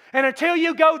 And until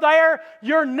you go there,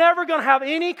 you're never going to have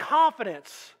any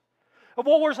confidence of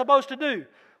what we're supposed to do.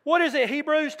 What is it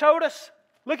Hebrews told us?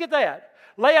 Look at that.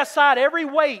 Lay aside every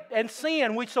weight and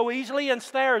sin which so easily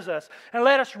ensnares us, and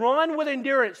let us run with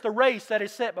endurance the race that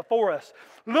is set before us.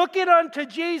 Looking unto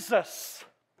Jesus,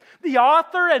 the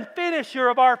author and finisher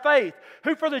of our faith,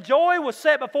 who for the joy was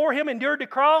set before Him endured the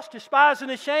cross, despising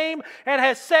the shame, and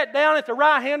has sat down at the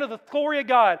right hand of the glory of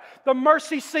God. The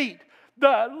mercy seat,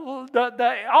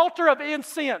 the altar of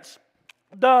incense,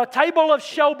 the table of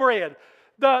showbread,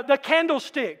 the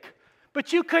candlestick.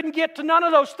 But you couldn't get to none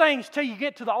of those things till you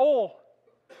get to the oil.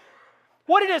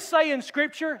 What did it say in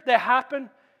Scripture that happened?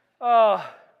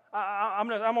 I'm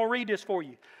going to read this for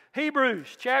you.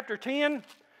 Hebrews chapter 10,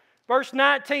 verse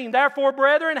 19. Therefore,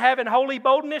 brethren, having holy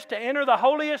boldness to enter the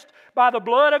holiest by the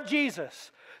blood of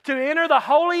Jesus. To enter the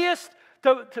holiest,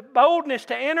 to boldness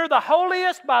to enter the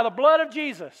holiest by the blood of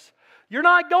Jesus. You're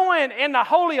not going in the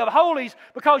Holy of Holies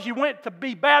because you went to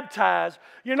be baptized.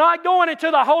 You're not going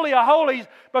into the Holy of Holies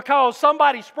because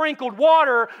somebody sprinkled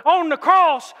water on the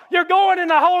cross. You're going in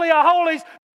the Holy of Holies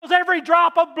because every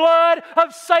drop of blood,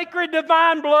 of sacred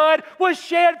divine blood, was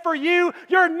shed for you.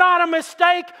 You're not a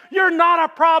mistake. You're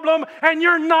not a problem. And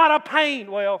you're not a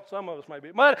pain. Well, some of us may be.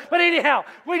 But anyhow,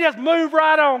 we just move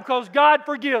right on because God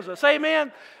forgives us.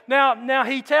 Amen? Now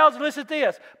He tells, listen to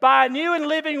this, by a new and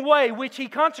living way which He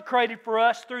consecrated for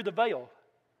us through the veil.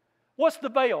 What's the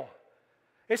veil?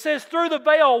 It says through the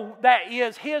veil that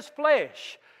is His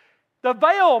flesh. The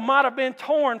veil might have been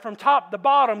torn from top to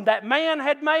bottom that man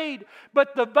had made,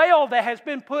 but the veil that has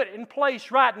been put in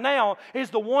place right now is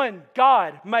the one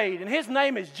God made, and His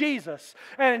name is Jesus.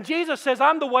 And Jesus says,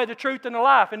 I'm the way, the truth, and the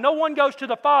life, and no one goes to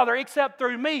the Father except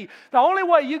through me. The only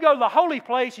way you go to the holy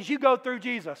place is you go through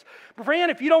Jesus. But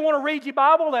friend, if you don't want to read your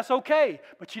Bible, that's okay,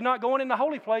 but you're not going in the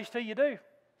holy place till you do.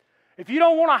 If you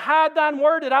don't want to hide thine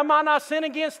word that I might not sin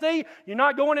against thee, you're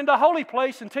not going into the holy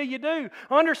place until you do.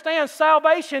 Understand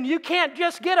salvation, you can't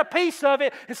just get a piece of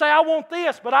it and say, I want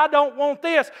this, but I don't want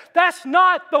this. That's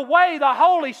not the way the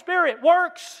Holy Spirit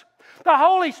works. The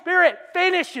Holy Spirit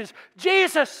finishes.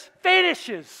 Jesus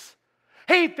finishes.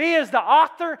 He is the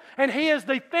author and He is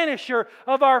the finisher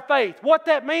of our faith. What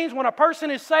that means, when a person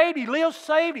is saved, he lives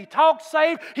saved, he talks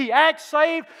saved, he acts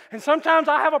saved. And sometimes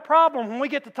I have a problem when we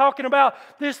get to talking about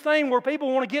this thing where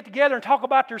people want to get together and talk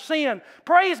about their sin.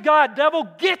 Praise God, devil,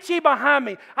 get ye behind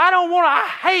me. I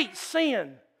hate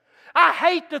sin. I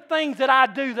hate the things that I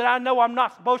do that I know I'm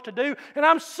not supposed to do. And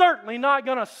I'm certainly not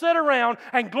going to sit around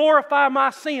and glorify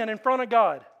my sin in front of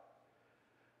God.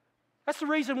 That's the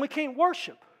reason we can't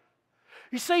worship.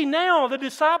 You see, now the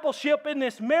discipleship in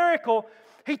this miracle,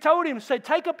 He told him, said,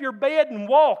 take up your bed and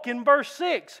walk in verse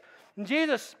 6. And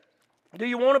Jesus, do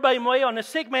you want to obey me? And the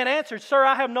sick man answered, Sir,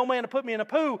 I have no man to put me in a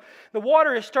pool. The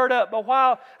water is stirred up, but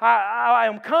while I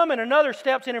am coming, another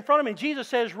steps in front of me. Jesus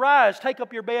says, rise, take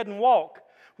up your bed and walk.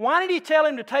 Why did He tell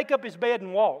him to take up his bed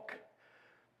and walk?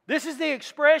 This is the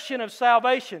expression of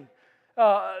salvation.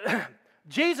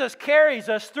 Jesus carries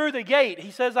us through the gate.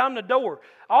 He says, I'm the door.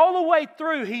 All the way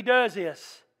through, He does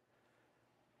this.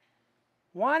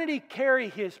 Why did He carry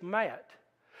His mat?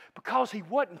 Because He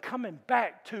wasn't coming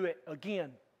back to it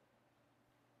again.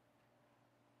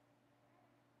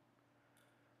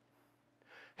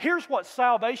 Here's what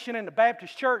salvation in the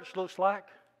Baptist church looks like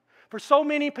for so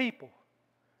many people.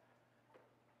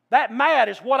 That mat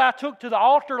is what I took to the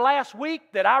altar last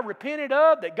week that I repented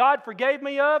of, that God forgave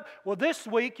me of. Well, this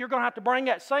week you're going to have to bring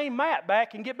that same mat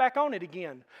back and get back on it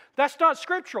again. That's not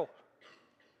scriptural.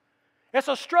 It's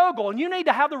a struggle, and you need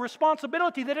to have the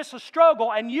responsibility that it's a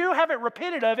struggle, and you haven't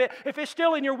repented of it if it's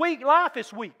still in your life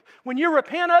this week. When you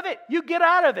repent of it, you get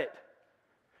out of it.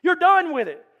 You're done with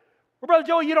it. Well, Brother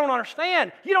Joey, you don't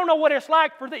understand. You don't know what it's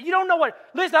like for that. You don't know what.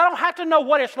 Listen, I don't have to know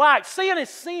what it's like. Sin is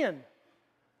sin.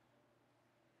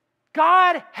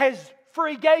 God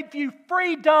gave you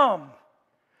freedom.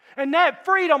 And that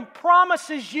freedom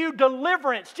promises you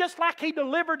deliverance. Just like He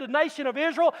delivered the nation of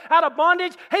Israel out of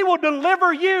bondage, He will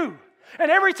deliver you. And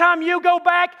every time you go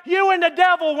back, you and the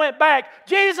devil went back.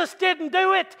 Jesus didn't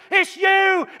do it. It's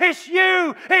you. It's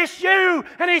you. It's you.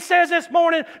 And He says this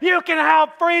morning, you can have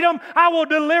freedom. I will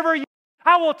deliver you.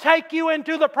 I will take you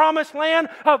into the promised land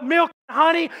of milk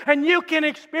honey, and you can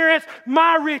experience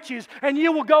my riches, and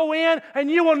you will go in and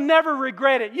you will never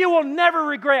regret it. You will never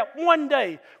regret one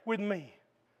day with me.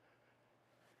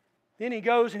 Then he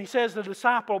goes and he says to the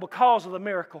disciple, because of the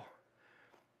miracle.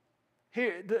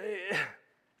 Here,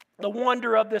 the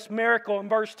wonder of this miracle in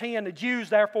verse 10, the Jews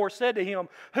therefore said to him,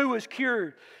 who is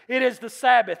cured? It is the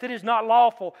Sabbath. It is not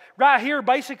lawful. Right here,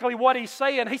 basically what he's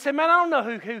saying, he said, man, I don't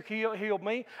know who healed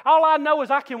me. All I know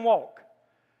is I can walk.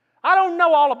 I don't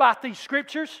know all about these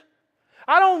scriptures.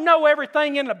 I don't know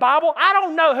everything in the Bible. I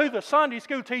don't know who the Sunday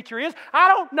school teacher is. I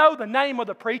don't know the name of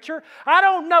the preacher. I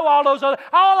don't know all those other.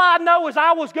 All I know is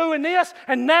I was doing this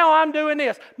and now I'm doing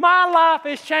this. My life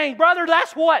has changed. Brother,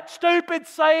 that's what stupid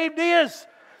saved is.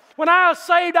 When I was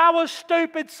saved, I was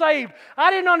stupid saved. I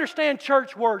didn't understand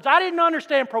church words. I didn't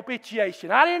understand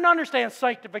propitiation. I didn't understand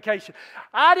sanctification.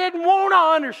 I didn't want to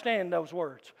understand those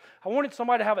words. I wanted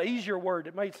somebody to have an easier word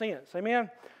that made sense. Amen?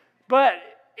 But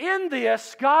in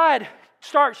this, God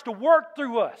starts to work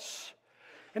through us.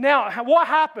 And now, what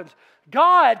happens?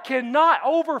 God cannot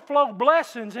overflow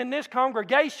blessings in this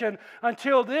congregation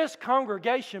until this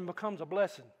congregation becomes a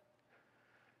blessing.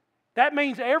 That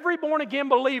means every born-again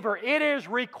believer, it is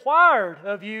required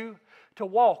of you to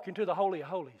walk into the Holy of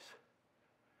Holies.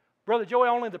 Brother Joey,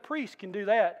 only the priest can do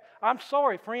that. I'm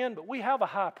sorry, friend, but we have a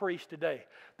high priest today.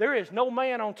 There is no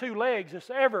man on two legs that's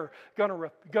ever going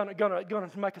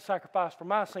to make a sacrifice for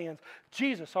my sins.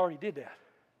 Jesus already did that.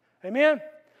 Amen?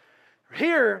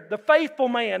 Here, the faithful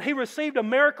man, he received a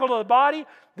miracle of the body,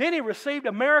 then he received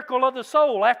a miracle of the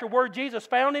soul. Afterward, Jesus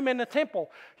found him in the temple.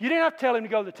 You didn't have to tell him to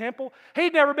go to the temple.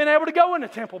 He'd never been able to go in the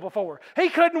temple before. He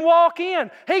couldn't walk in.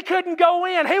 He couldn't go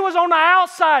in. He was on the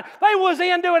outside. They was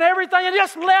in doing everything and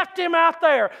just left him out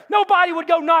there. Nobody would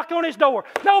go knock on his door.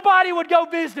 Nobody would go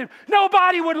visit him.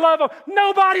 Nobody would love him.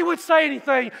 Nobody would say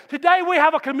anything. Today we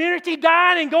have a community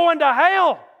dying and going to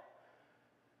hell.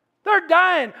 They're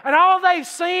dying, and all they've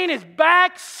seen is I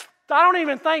don't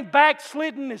even think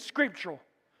backslidden is scriptural.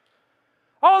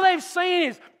 All they've seen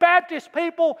is Baptist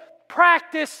people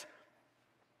practice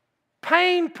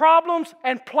pain problems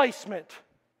and placement.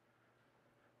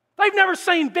 They've never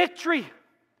seen victory.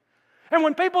 And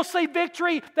when people see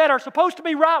victory that are supposed to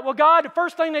be right with God, the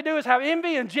first thing they do is have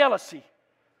envy and jealousy.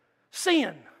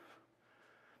 Sin.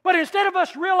 But instead of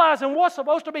us realizing what's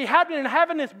supposed to be happening and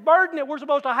having this burden that we're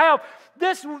supposed to have,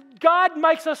 God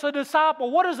makes us a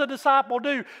disciple. What does a disciple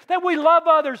do? That we love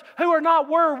others who are not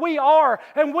where we are,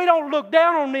 and we don't look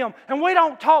down on them, and we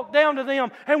don't talk down to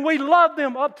them, and we love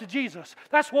them up to Jesus.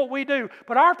 That's what we do.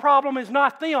 But our problem is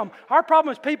not them. Our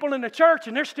problem is people in the church,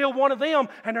 and they're still one of them,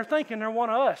 and they're thinking they're one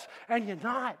of us, and you're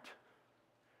not.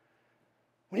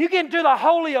 When you get into the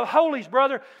Holy of Holies,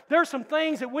 brother, there's some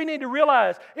things that we need to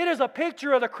realize. It is a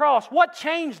picture of the cross. What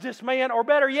changed this man, or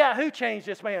better yet, who changed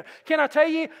this man? Can I tell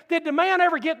you, did the man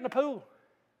ever get in the pool?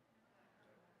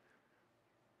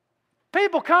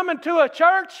 People coming to a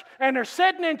church, and they're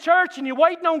sitting in church, and you're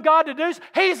waiting on God to do something.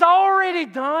 He's already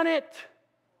done it.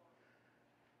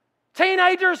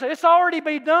 Teenagers, it's already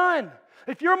been done.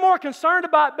 If you're more concerned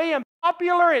about being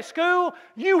popular at school,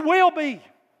 you will be.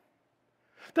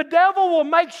 The devil will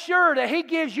make sure that he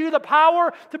gives you the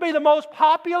power to be the most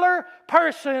popular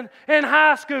person in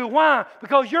high school. Why?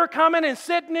 Because you're coming and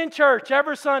sitting in church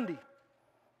every Sunday.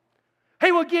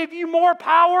 He will give you more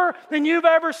power than you've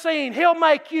ever seen. He'll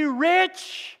make you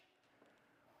rich.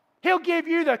 He'll give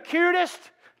you the cutest,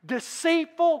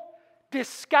 deceitful,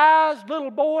 disguised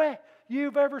little boy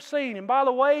you've ever seen. And by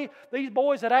the way, these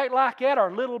boys that act like that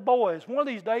are little boys. One of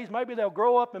these days, maybe they'll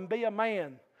grow up and be a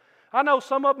man. I know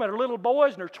some of them are little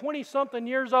boys and they're 20-something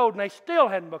years old and they still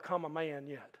hadn't become a man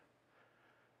yet.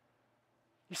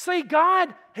 You see,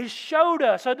 God has showed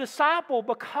us a disciple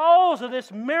because of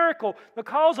this miracle,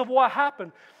 because of what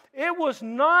happened. It was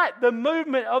not the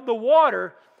movement of the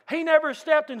water. He never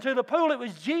stepped into the pool. It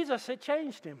was Jesus that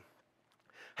changed him.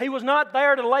 He was not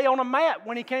there to lay on a mat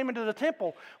when he came into the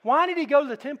temple. Why did he go to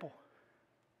the temple?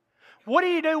 What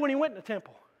did he do when he went to the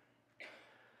temple?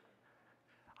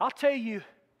 I'll tell you,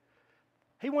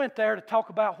 he went there to talk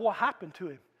about what happened to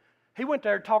him. He went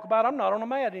there to talk about, I'm not on a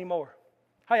mat anymore.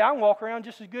 Hey, I can walk around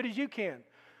just as good as you can.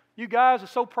 You guys are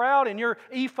so proud in your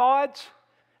ephods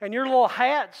and your little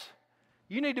hats.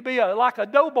 You need to be like a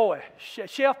doughboy,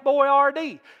 Chef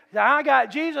Boyardee. I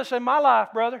got Jesus in my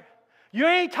life, brother. You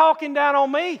ain't talking down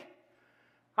on me.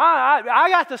 I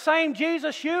got the same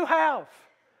Jesus you have.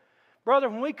 Brother,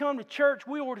 when we come to church,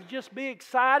 we ought to just be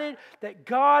excited that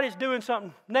God is doing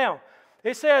something. Now,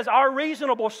 it says our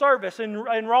reasonable service in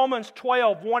Romans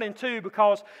 12, 1 and 2,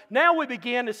 because now we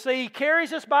begin to see He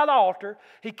carries us by the altar.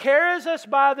 He carries us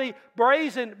by the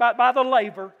brazen, by the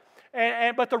laver.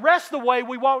 But the rest of the way,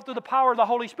 we walk through the power of the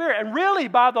Holy Spirit. And really,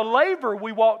 by the laver,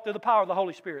 we walk through the power of the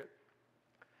Holy Spirit.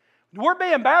 We're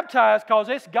being baptized because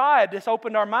it's God that's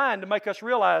opened our mind to make us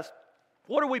realize,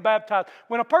 what are we baptized?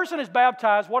 When a person is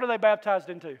baptized, what are they baptized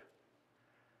into?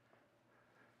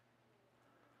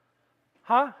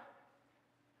 Huh?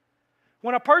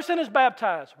 When a person is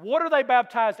baptized, what are they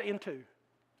baptized into?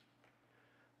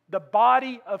 The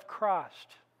body of Christ.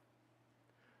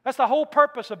 That's the whole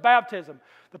purpose of baptism.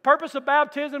 The purpose of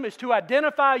baptism is to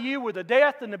identify you with the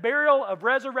death and the burial of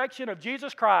resurrection of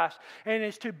Jesus Christ, and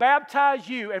is to baptize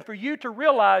you and for you to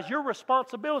realize your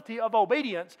responsibility of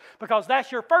obedience, because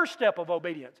that's your first step of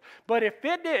obedience. But if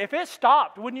it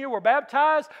stopped when you were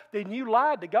baptized, then you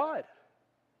lied to God.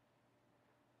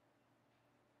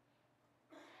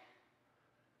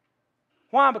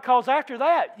 Why? Because after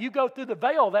that, you go through the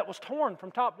veil that was torn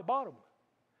from top to bottom.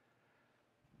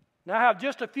 Now I have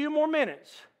just a few more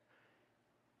minutes.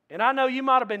 And I know you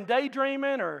might have been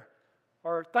daydreaming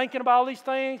or thinking about all these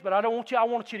things, but I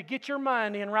want you to get your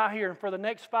mind in right here. And for the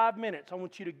next 5 minutes, I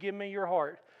want you to give me your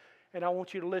heart. And I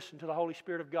want you to listen to the Holy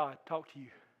Spirit of God talk to you.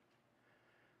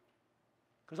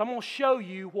 Because I'm going to show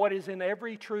you what is in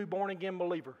every true born-again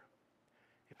believer.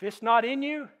 If it's not in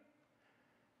you,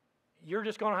 you're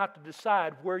just going to have to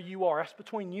decide where you are. That's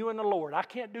between you and the Lord. I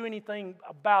can't do anything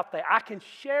about that. I can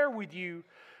share with you,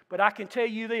 but I can tell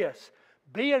you this.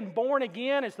 Being born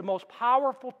again is the most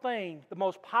powerful thing, the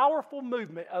most powerful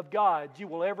movement of God you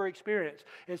will ever experience.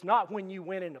 It's not when you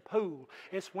went in the pool.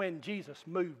 It's when Jesus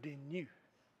moved in you.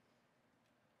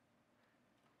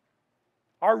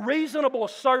 Our reasonable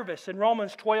service in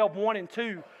Romans 12, 1 and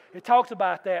 2, it talks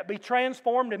about that. Be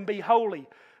transformed and be holy.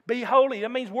 Be holy.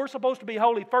 That means we're supposed to be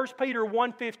holy. 1 Peter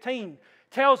 1:15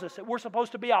 tells us that we're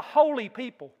supposed to be a holy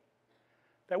people.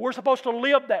 That we're supposed to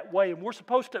live that way. And we're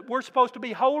supposed to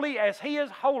be holy as He is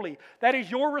holy. That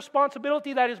is your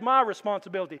responsibility. That is my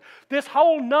responsibility. This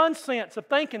whole nonsense of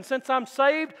thinking since I'm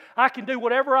saved, I can do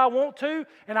whatever I want to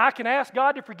and I can ask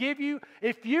God to forgive you.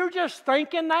 If you're just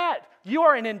thinking that, you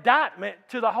are an indictment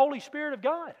to the Holy Spirit of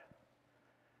God.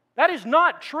 That is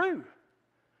not true.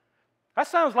 That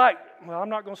sounds like, well, I'm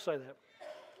not going to say that.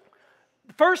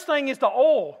 The first thing is the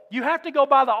oil. You have to go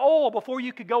by the oil before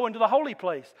you could go into the holy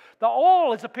place. The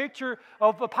oil is a picture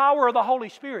of the power of the Holy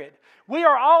Spirit. We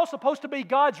are all supposed to be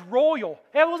God's royal.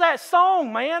 It was that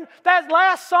song, man. That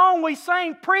last song we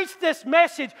sang preached this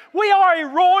message. We are a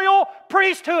royal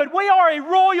priesthood. We are a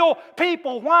royal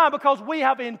people. Why? Because we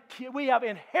have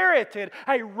inherited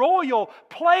a royal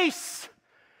place.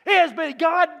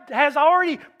 God has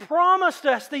already promised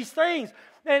us these things.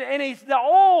 And He's the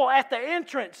oil at the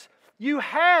entrance. You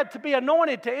had to be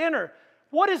anointed to enter.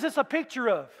 What is this a picture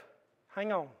of?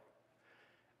 Hang on.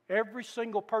 Every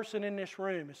single person in this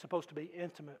room is supposed to be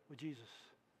intimate with Jesus.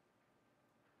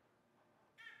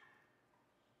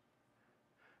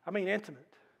 I mean intimate.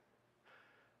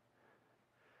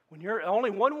 When you're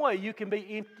only one way you can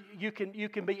be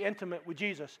intimate with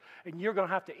Jesus, and you're going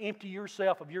to have to empty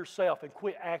yourself of yourself and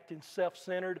quit acting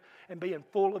self-centered and being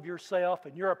full of yourself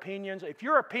and your opinions. If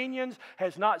your opinions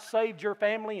has not saved your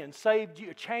family and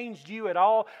changed you at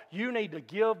all, you need to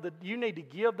give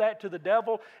that to the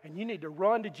devil, and you need to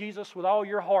run to Jesus with all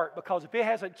your heart, because if it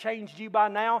hasn't changed you by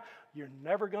now, you're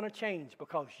never going to change,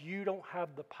 because you don't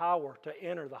have the power to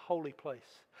enter the holy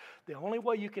place. The only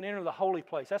way you can enter the holy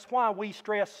place. That's why we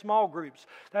stress small groups.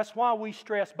 That's why we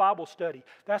stress Bible study.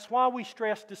 That's why we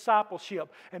stress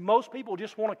discipleship. And most people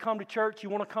just want to come to church, you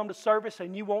want to come to service,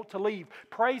 and you want to leave.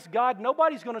 Praise God,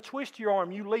 nobody's going to twist your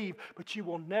arm. You leave, but you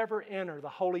will never enter the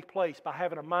holy place by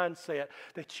having a mindset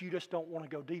that you just don't want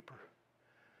to go deeper.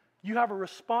 You have a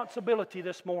responsibility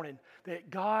this morning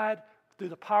that God, through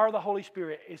the power of the Holy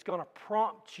Spirit, is going to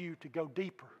prompt you to go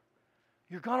deeper.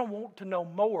 You're going to want to know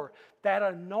more. That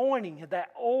anointing,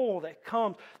 that oil that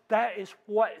comes, that is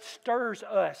what stirs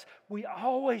us. We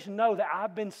always know that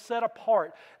I've been set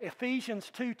apart.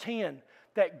 Ephesians 2:10,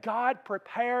 that God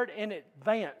prepared in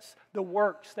advance the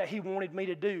works that He wanted me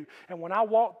to do. And when I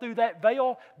walked through that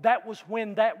veil, that was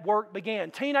when that work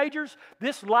began. Teenagers,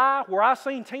 this lie where I've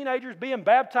seen teenagers being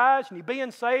baptized and you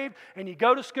being saved and you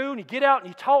go to school and you get out and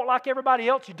you talk like everybody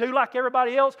else, you do like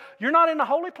everybody else, you're not in the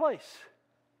holy place.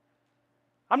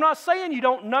 I'm not saying you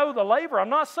don't know the laver. I'm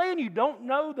not saying you don't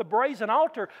know the brazen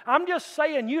altar. I'm just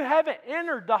saying you haven't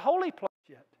entered the holy place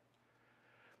yet.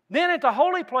 Then at the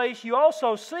holy place, you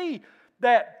also see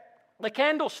that the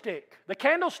candlestick. The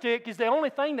candlestick is the only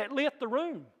thing that lit the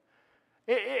room.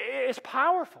 It's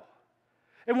powerful.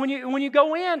 And when you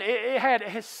go in, it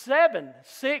has 7,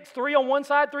 6, 3 on one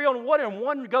side, 3 on one, and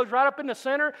one goes right up in the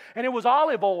center, and it was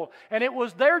olive oil. And it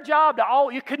was their job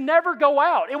you could never go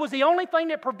out. It was the only thing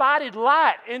that provided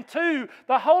light into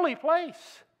the holy place.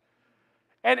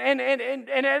 And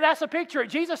that's a picture.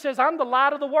 Jesus says, I'm the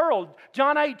light of the world,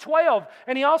 John 8:12.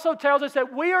 And he also tells us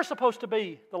that we are supposed to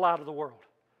be the light of the world.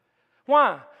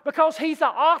 Why? Because he's the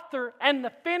author and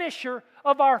the finisher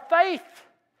of our faith.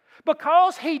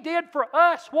 Because he did for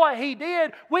us what he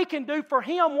did, we can do for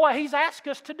him what he's asked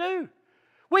us to do.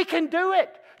 We can do it.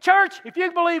 Church, if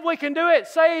you believe we can do it,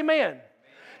 say amen.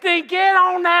 Then get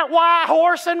on that white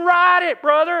horse and ride it,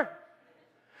 brother.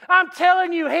 I'm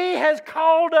telling you, he has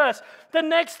called us. The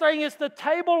next thing is the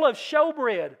table of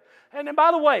showbread. And then,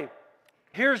 by the way,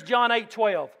 here's John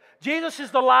 8:12. Jesus is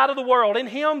the light of the world. In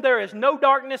him there is no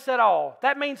darkness at all.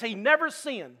 That means he never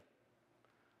sinned.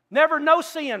 No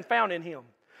sin found in him.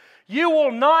 You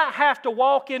will not have to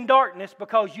walk in darkness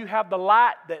because you have the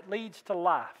light that leads to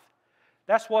life.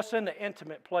 That's what's in the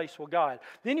intimate place with God.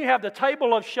 Then you have the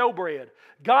table of showbread.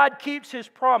 God keeps his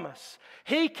promise.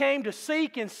 He came to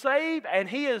seek and save, and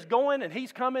he is going and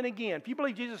he's coming again. If you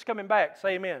believe Jesus is coming back,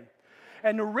 say amen.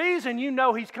 And the reason you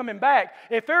know he's coming back,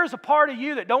 if there's a part of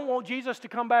you that don't want Jesus to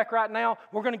come back right now,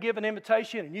 we're going to give an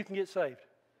invitation and you can get saved.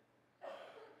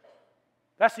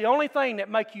 That's the only thing that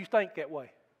makes you think that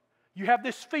way. You have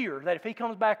this fear that if he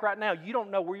comes back right now, you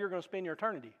don't know where you're going to spend your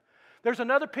eternity. There's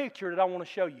another picture that I want to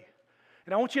show you.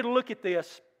 And I want you to look at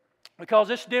this because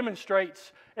this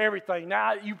demonstrates everything.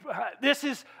 Now, this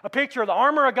is a picture of the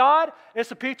armor of God.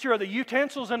 It's a picture of the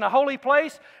utensils in the holy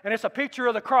place. And it's a picture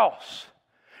of the cross.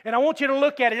 And I want you to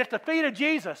look at it. At the feet of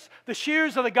Jesus, the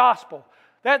shoes of the gospel.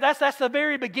 That's the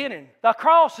very beginning. The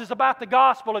cross is about the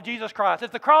gospel of Jesus Christ.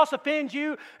 If the cross offends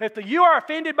you, if you are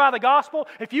offended by the gospel,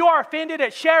 if you are offended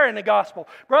at sharing the gospel,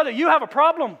 brother, you have a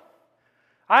problem.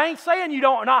 I ain't saying you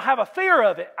don't not have a fear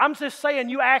of it. I'm just saying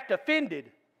you act offended.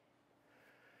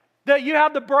 That you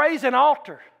have the brazen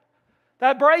altar.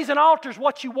 That brazen altar is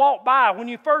what you walk by when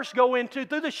you first go through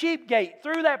the sheep gate,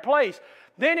 through that place.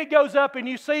 Then it goes up and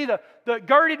you see the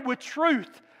girded with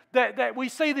truth. That we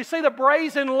see the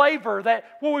brazen laver that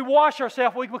when we wash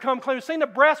ourselves we become clean. We've seen the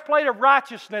breastplate of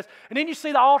righteousness, and then you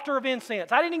see the altar of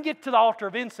incense. I didn't get to the altar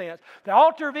of incense. The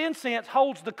altar of incense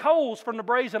holds the coals from the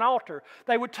brazen altar.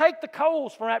 They would take the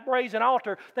coals from that brazen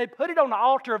altar, they put it on the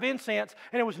altar of incense,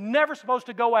 and it was never supposed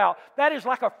to go out. That is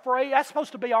like a phrase. That's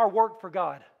supposed to be our work for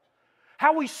God.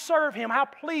 How we serve him, how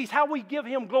we give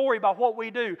him glory by what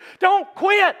we do. Don't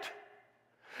quit.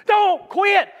 Don't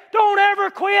quit. Don't ever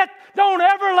quit. Don't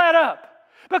ever let up.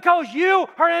 Because you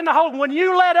are in the hole. When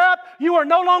you let up, you are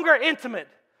no longer intimate.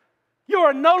 You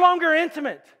are no longer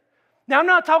intimate. Now, I'm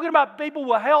not talking about people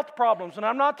with health problems, and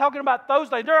I'm not talking about those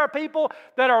things. There are people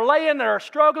that are that are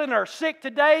struggling, that are sick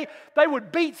today. They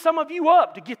would beat some of you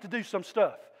up to get to do some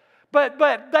stuff. But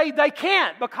they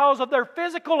can't because of their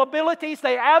physical abilities.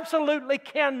 They absolutely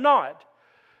cannot.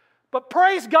 But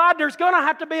praise God, there's going to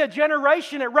have to be a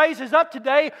generation that raises up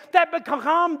today that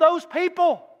become those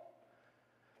people.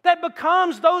 That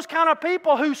becomes those kind of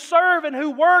people who serve and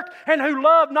who work and who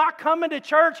love, not coming to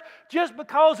church just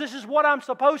because this is what I'm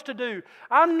supposed to do.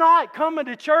 I'm not coming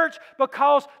to church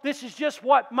because this is just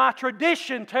what my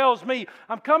tradition tells me.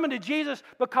 I'm coming to Jesus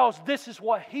because this is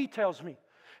what He tells me.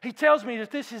 He tells me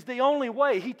that this is the only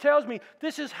way. He tells me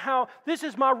this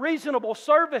is my reasonable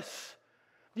service.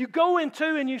 You go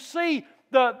into and you see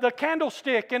the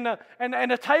candlestick and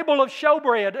the table of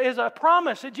showbread is a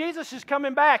promise that Jesus is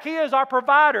coming back. He is our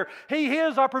provider. He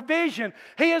is our provision.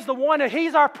 He is the one that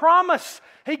He's our promise.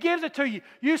 He gives it to you.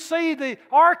 You see the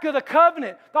Ark of the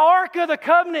Covenant. The Ark of the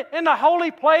Covenant in the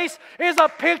holy place is a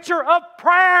picture of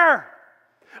prayer.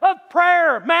 Of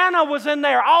prayer. Manna was in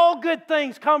there. All good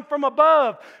things come from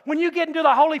above. When you get into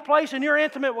the holy place and you're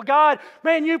intimate with God,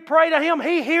 man, you pray to Him.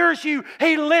 He hears you.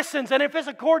 He listens. And if it's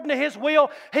according to His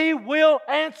will, He will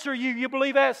answer you. You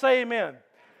believe that? Say amen.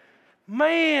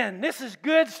 Man, this is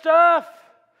good stuff.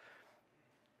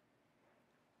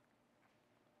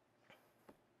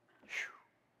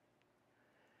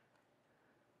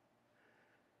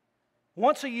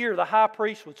 Once a year, the high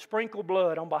priest would sprinkle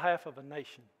blood on behalf of a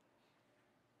nation.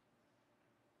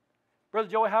 Brother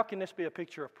Joey, how can this be a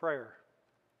picture of prayer?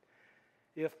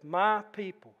 If my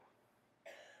people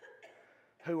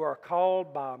who are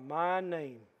called by my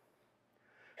name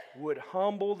would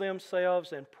humble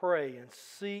themselves and pray and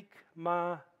seek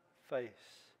my face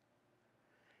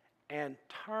and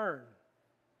turn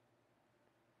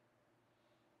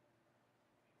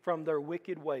from their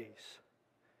wicked ways,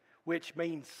 which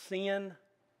means sin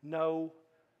no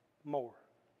more.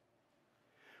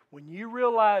 When you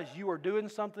realize you are doing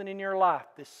something in your life,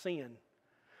 this sin,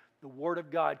 the Word of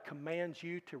God commands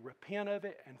you to repent of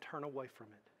it and turn away from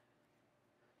it.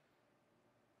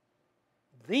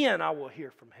 Then I will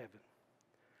hear from heaven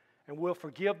and will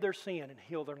forgive their sin and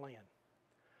heal their land.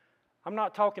 I'm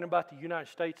not talking about the United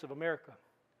States of America,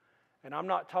 and I'm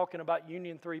not talking about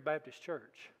Union 3 Baptist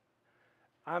Church.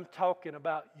 I'm talking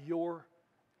about your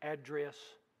address,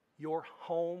 your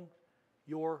home,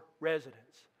 your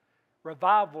residence.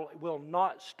 Revival will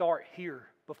not start here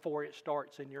before it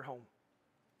starts in your home.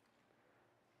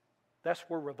 That's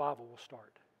where revival will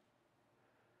start.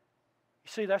 You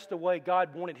see, that's the way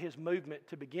God wanted His movement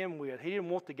to begin with. He didn't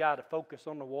want the guy to focus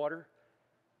on the water.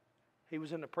 He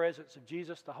was in the presence of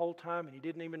Jesus the whole time, and he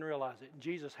didn't even realize it. And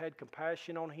Jesus had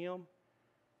compassion on him.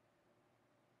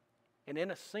 And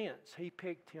in a sense, He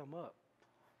picked him up.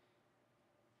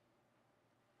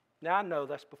 Now, I know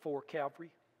that's before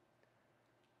Calvary.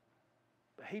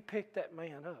 But He picked that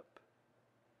man up.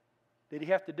 Did He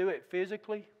have to do it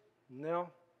physically? No.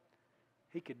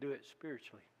 He could do it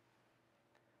spiritually.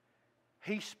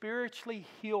 He spiritually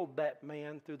healed that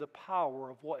man through the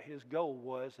power of what his goal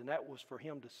was, and that was for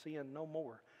him to sin no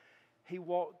more. He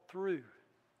walked through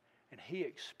and he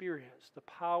experienced the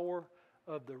power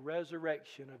of the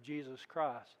resurrection of Jesus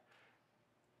Christ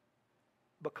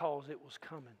because it was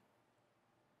coming.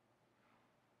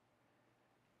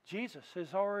 Jesus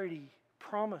has already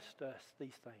promised us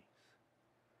these things.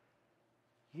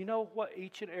 You know what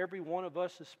each and every one of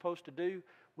us is supposed to do?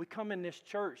 We come in this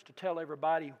church to tell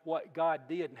everybody what God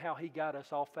did and how He got us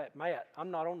off that mat.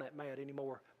 I'm not on that mat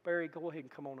anymore. Barry, go ahead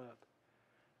and come on up.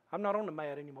 I'm not on the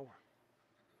mat anymore.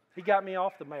 He got me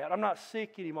off the mat. I'm not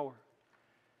sick anymore.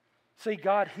 See,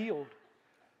 God healed.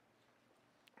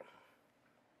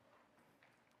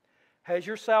 Has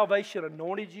your salvation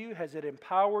anointed you? Has it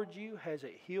empowered you? Has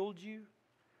it healed you?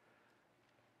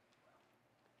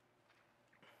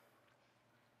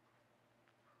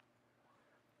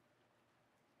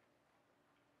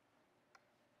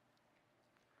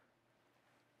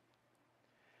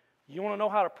 You want to know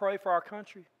how to pray for our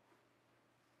country?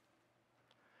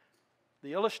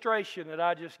 The illustration that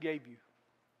I just gave you.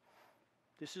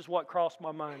 This is what crossed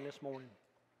my mind this morning.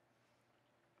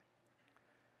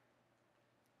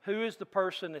 Who is the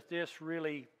person that this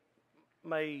really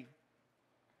may...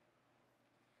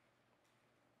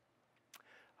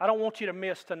 I don't want you to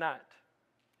miss tonight.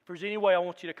 If there's any way I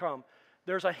want you to come.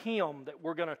 There's a hymn that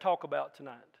we're going to talk about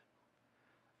tonight.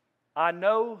 I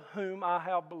know whom I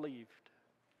have believed.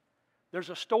 There's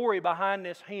a story behind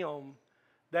this hymn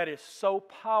that is so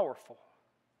powerful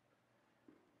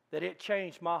that it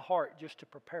changed my heart just to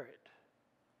prepare it.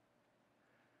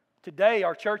 Today,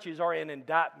 our churches are in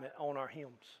indictment on our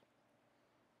hymns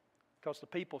because the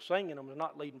people singing them are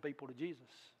not leading people to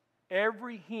Jesus.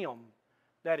 Every hymn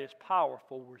that is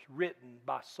powerful was written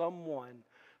by someone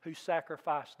who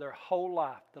sacrificed their whole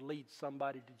life to lead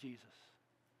somebody to Jesus.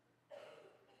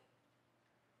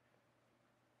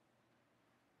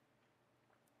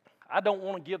 I don't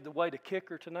want to give away the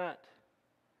kicker tonight,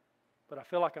 but I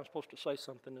feel like I'm supposed to say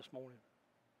something this morning.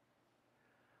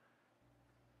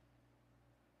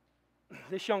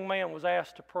 This young man was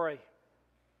asked to pray.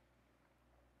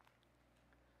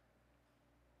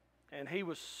 And he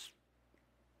was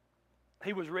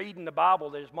reading the Bible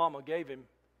that his mama gave him.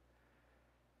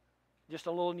 Just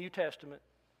a little New Testament.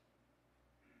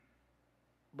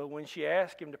 But when she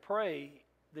asked him to pray,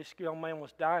 this young man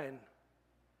was dying.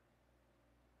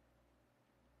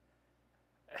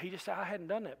 He just said, I hadn't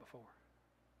done that before.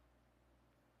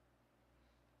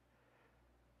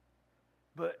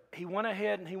 But he went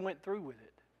ahead and he went through with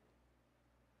it.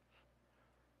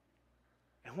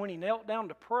 And when he knelt down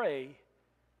to pray,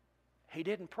 he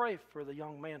didn't pray for the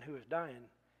young man who was dying.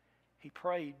 He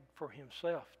prayed for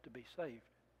himself to be saved.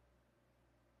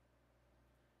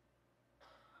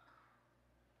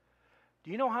 Do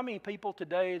you know how many people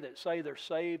today that say they're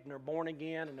saved and they're born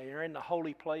again and they're in the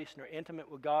holy place and they're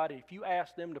intimate with God, and if you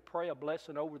ask them to pray a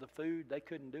blessing over the food, they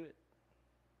couldn't do it?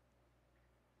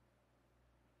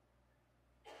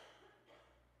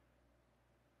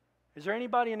 Is there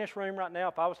anybody in this room right now,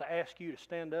 if I was to ask you to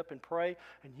stand up and pray,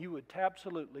 and you would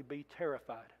absolutely be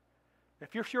terrified?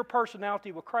 If you're your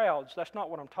personality with crowds, that's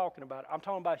not what I'm talking about. I'm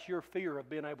talking about your fear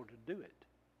of being able to do it.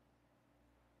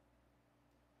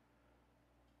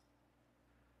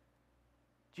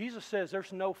 Jesus says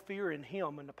there's no fear in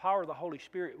Him, and the power of the Holy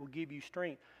Spirit will give you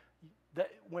strength.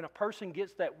 That when a person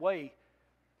gets that way,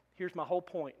 here's my whole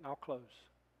point, and I'll close.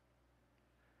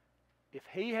 If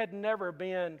he had never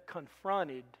been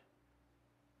confronted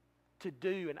to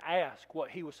do and ask what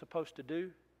he was supposed to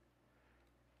do,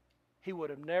 he would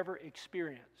have never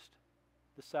experienced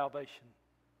the salvation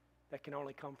that can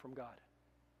only come from God.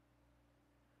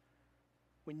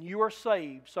 When you are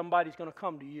saved, somebody's going to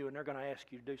come to you and they're going to ask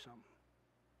you to do something.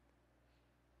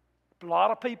 A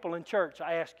lot of people in church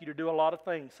ask you to do a lot of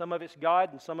things. Some of it's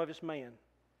God and some of it's man.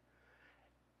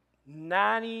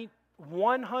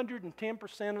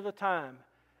 110% of the time,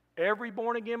 every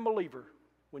born-again believer,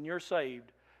 when you're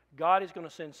saved, God is going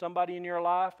to send somebody in your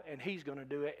life and He's going to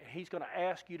do it. And He's going to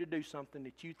ask you to do something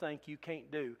that you think you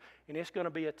can't do. And it's going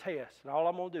to be a test. And all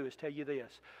I'm going to do is tell you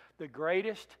this. The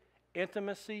greatest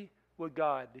intimacy with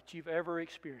God that you've ever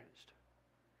experienced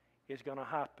is going to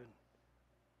happen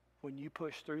when you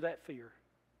push through that fear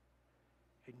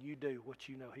and you do what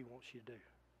you know He wants you to do.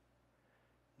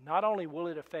 Not only will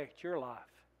it affect your life,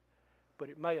 but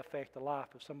it may affect the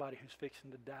life of somebody who's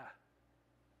fixing to die.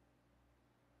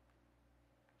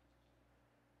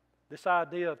 This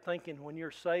idea of thinking when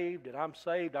you're saved, that I'm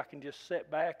saved, I can just sit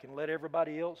back and let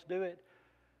everybody else do it.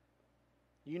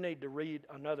 You need to read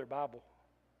another Bible.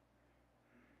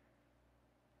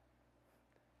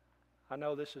 I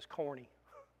know this is corny,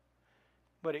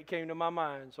 but it came to my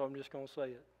mind, so I'm just going to say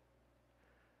it.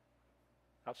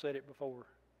 I've said it before.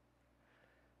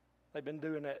 They've been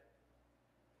doing that.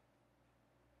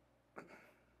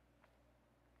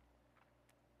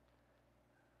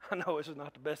 I know this is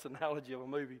not the best analogy of a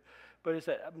movie, but it's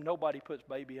that nobody puts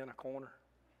baby in a corner.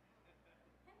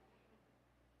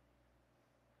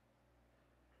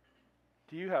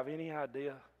 Do you have any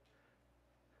idea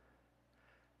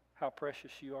how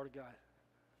precious you are to God?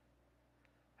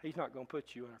 He's not going to put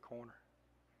you in a corner.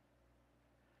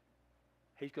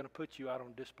 He's going to put you out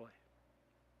on display.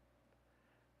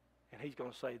 And He's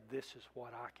going to say, this is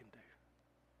what I can do.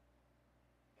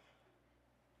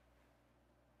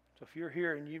 So if you're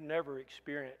here and you've never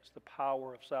experienced the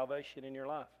power of salvation in your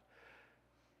life,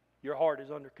 your heart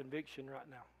is under conviction right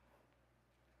now.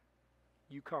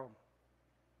 You come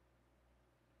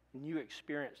and you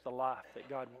experience the life that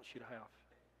God wants you to have.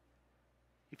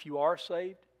 If you are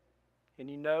saved and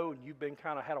you know and you've been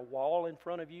kind of had a wall in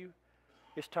front of you,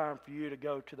 it's time for you to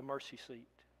go to the mercy seat.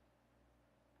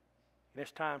 And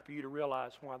it's time for you to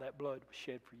realize why that blood was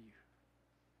shed for you.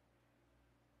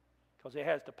 Because it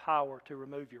has the power to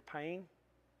remove your pain.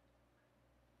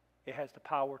 It has the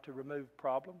power to remove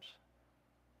problems.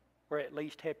 Or at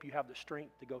least help you have the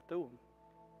strength to go through them.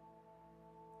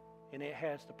 And it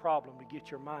has the problem to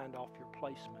get your mind off your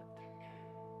placement.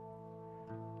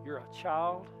 You're a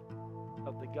child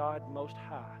of the God Most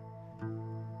High.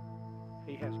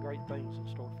 He has great things in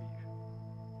store for you.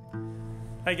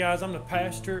 Hey guys, I'm the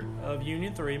pastor of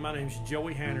Union 3. My name is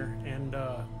Joey Hanner, and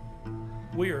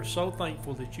we are so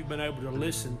thankful that you've been able to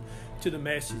listen to the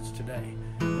message today.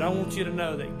 But I want you to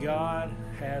know that God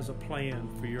has a plan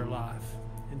for your life.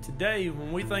 And today,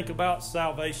 when we think about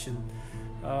salvation,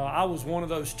 I was one of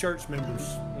those church members,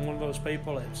 one of those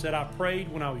people that said I prayed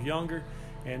when I was younger,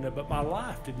 but my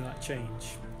life did not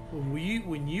change.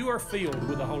 When you are filled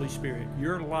with the Holy Spirit,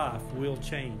 your life will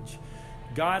change.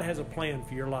 God has a plan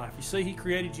for your life. You see, He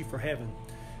created you for heaven,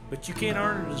 but you can't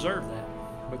earn or deserve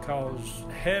that, because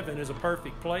heaven is a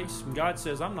perfect place, and God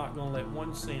says, I'm not going to let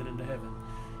one sin into heaven.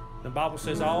 The Bible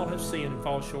says all have sinned and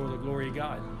fall short of the glory of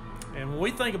God. And when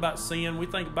we think about sin, we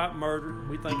think about murder,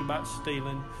 we think about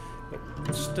stealing, but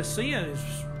the sin is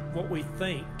what we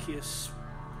think is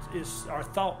our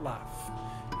thought life,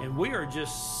 and we are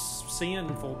just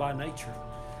sinful by nature.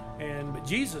 But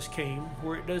Jesus came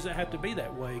where it doesn't have to be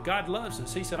that way. God loves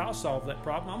us. He said, I'll solve that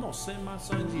problem. I'm going to send my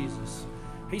Son Jesus.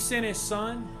 He sent His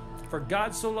Son. For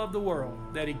God so loved the world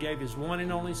that He gave His one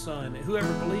and only Son, that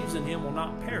whoever believes in Him will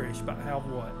not perish but have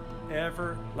what?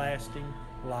 Everlasting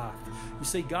life. You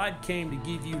see, God came to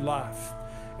give you life.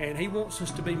 And He wants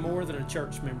us to be more than a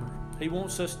church member. He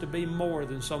wants us to be more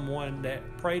than someone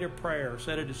that prayed a prayer,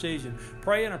 said a decision.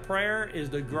 Praying a prayer is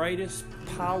the greatest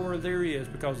power there is,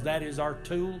 because that is our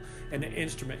tool and the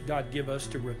instrument God give us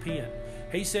to repent.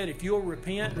 He said if you'll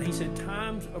repent, He said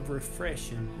times of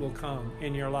refreshing will come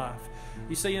in your life.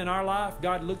 You see, in our life,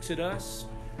 God looks at us,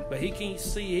 but He can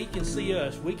see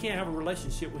us. We can't have a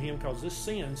relationship with Him because this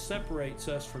sin separates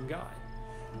us from God.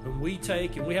 When we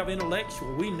take and we have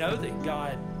intellectual, we know that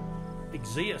God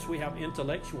exists. We have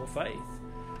intellectual faith,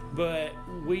 but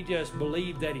we just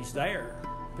believe that He's there,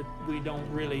 but we don't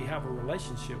really have a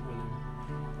relationship with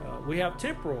Him. We have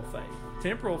temporal faith.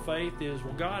 Temporal faith is,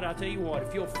 well, God, I tell you what,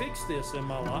 if you'll fix this in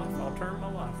my life, I'll turn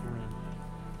my life around.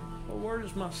 Well, where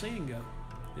does my sin go?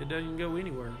 It doesn't go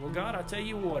anywhere. Well, God, I tell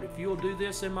you what, if you'll do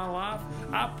this in my life,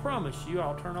 I promise you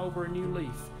I'll turn over a new leaf.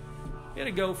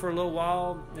 It'll go for a little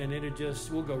while, and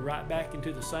we'll go right back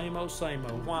into the same old, same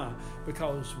old. Why?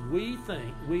 Because we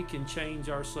think we can change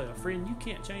ourselves. Friend, you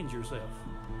can't change yourself.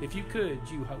 If you could,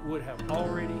 you would have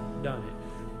already done it.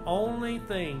 Only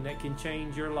thing that can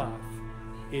change your life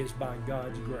is by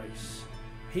God's grace.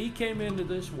 He came into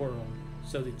this world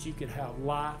so that you could have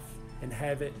life and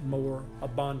have it more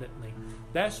abundantly.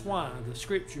 That's why the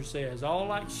scripture says, all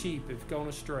like sheep have gone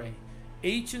astray,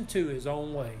 each unto his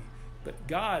own way, but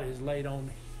God has laid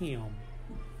on him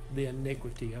the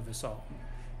iniquity of us all.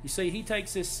 You see, he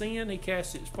takes this sin, he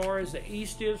casts it as far as the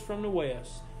east is from the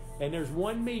west, and there's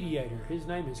one mediator. His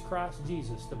name is Christ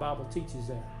Jesus. The Bible teaches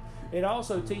that. It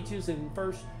also teaches in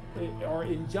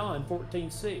John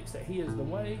 14:6 that he is the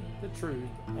way, the truth,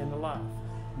 and the life.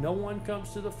 No one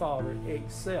comes to the Father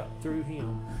except through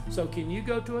him. So can you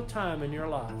go to a time in your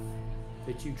life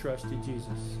that you trusted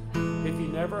Jesus? If you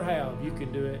never have, you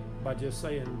can do it by just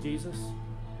saying, Jesus,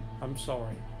 I'm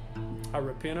sorry. I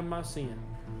repent of my sin.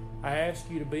 I ask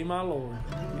you to be my Lord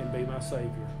and be my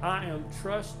Savior. I am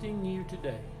trusting you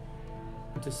today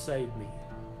to save me.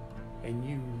 And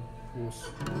you will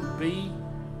be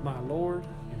my Lord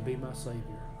and be my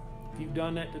Savior. If you've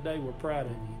done that today, we're proud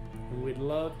of you. And we'd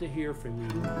love to hear from you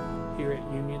here at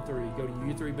Union 3. Go to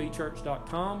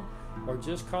u3bchurch.com or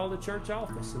just call the church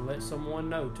office and let someone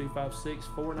know,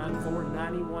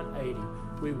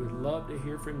 256-494-9180. We would love to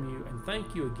hear from you. And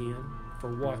thank you again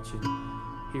for watching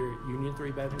here at Union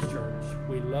 3 Baptist Church.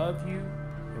 We love you,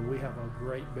 and we have a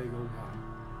great big old Bible.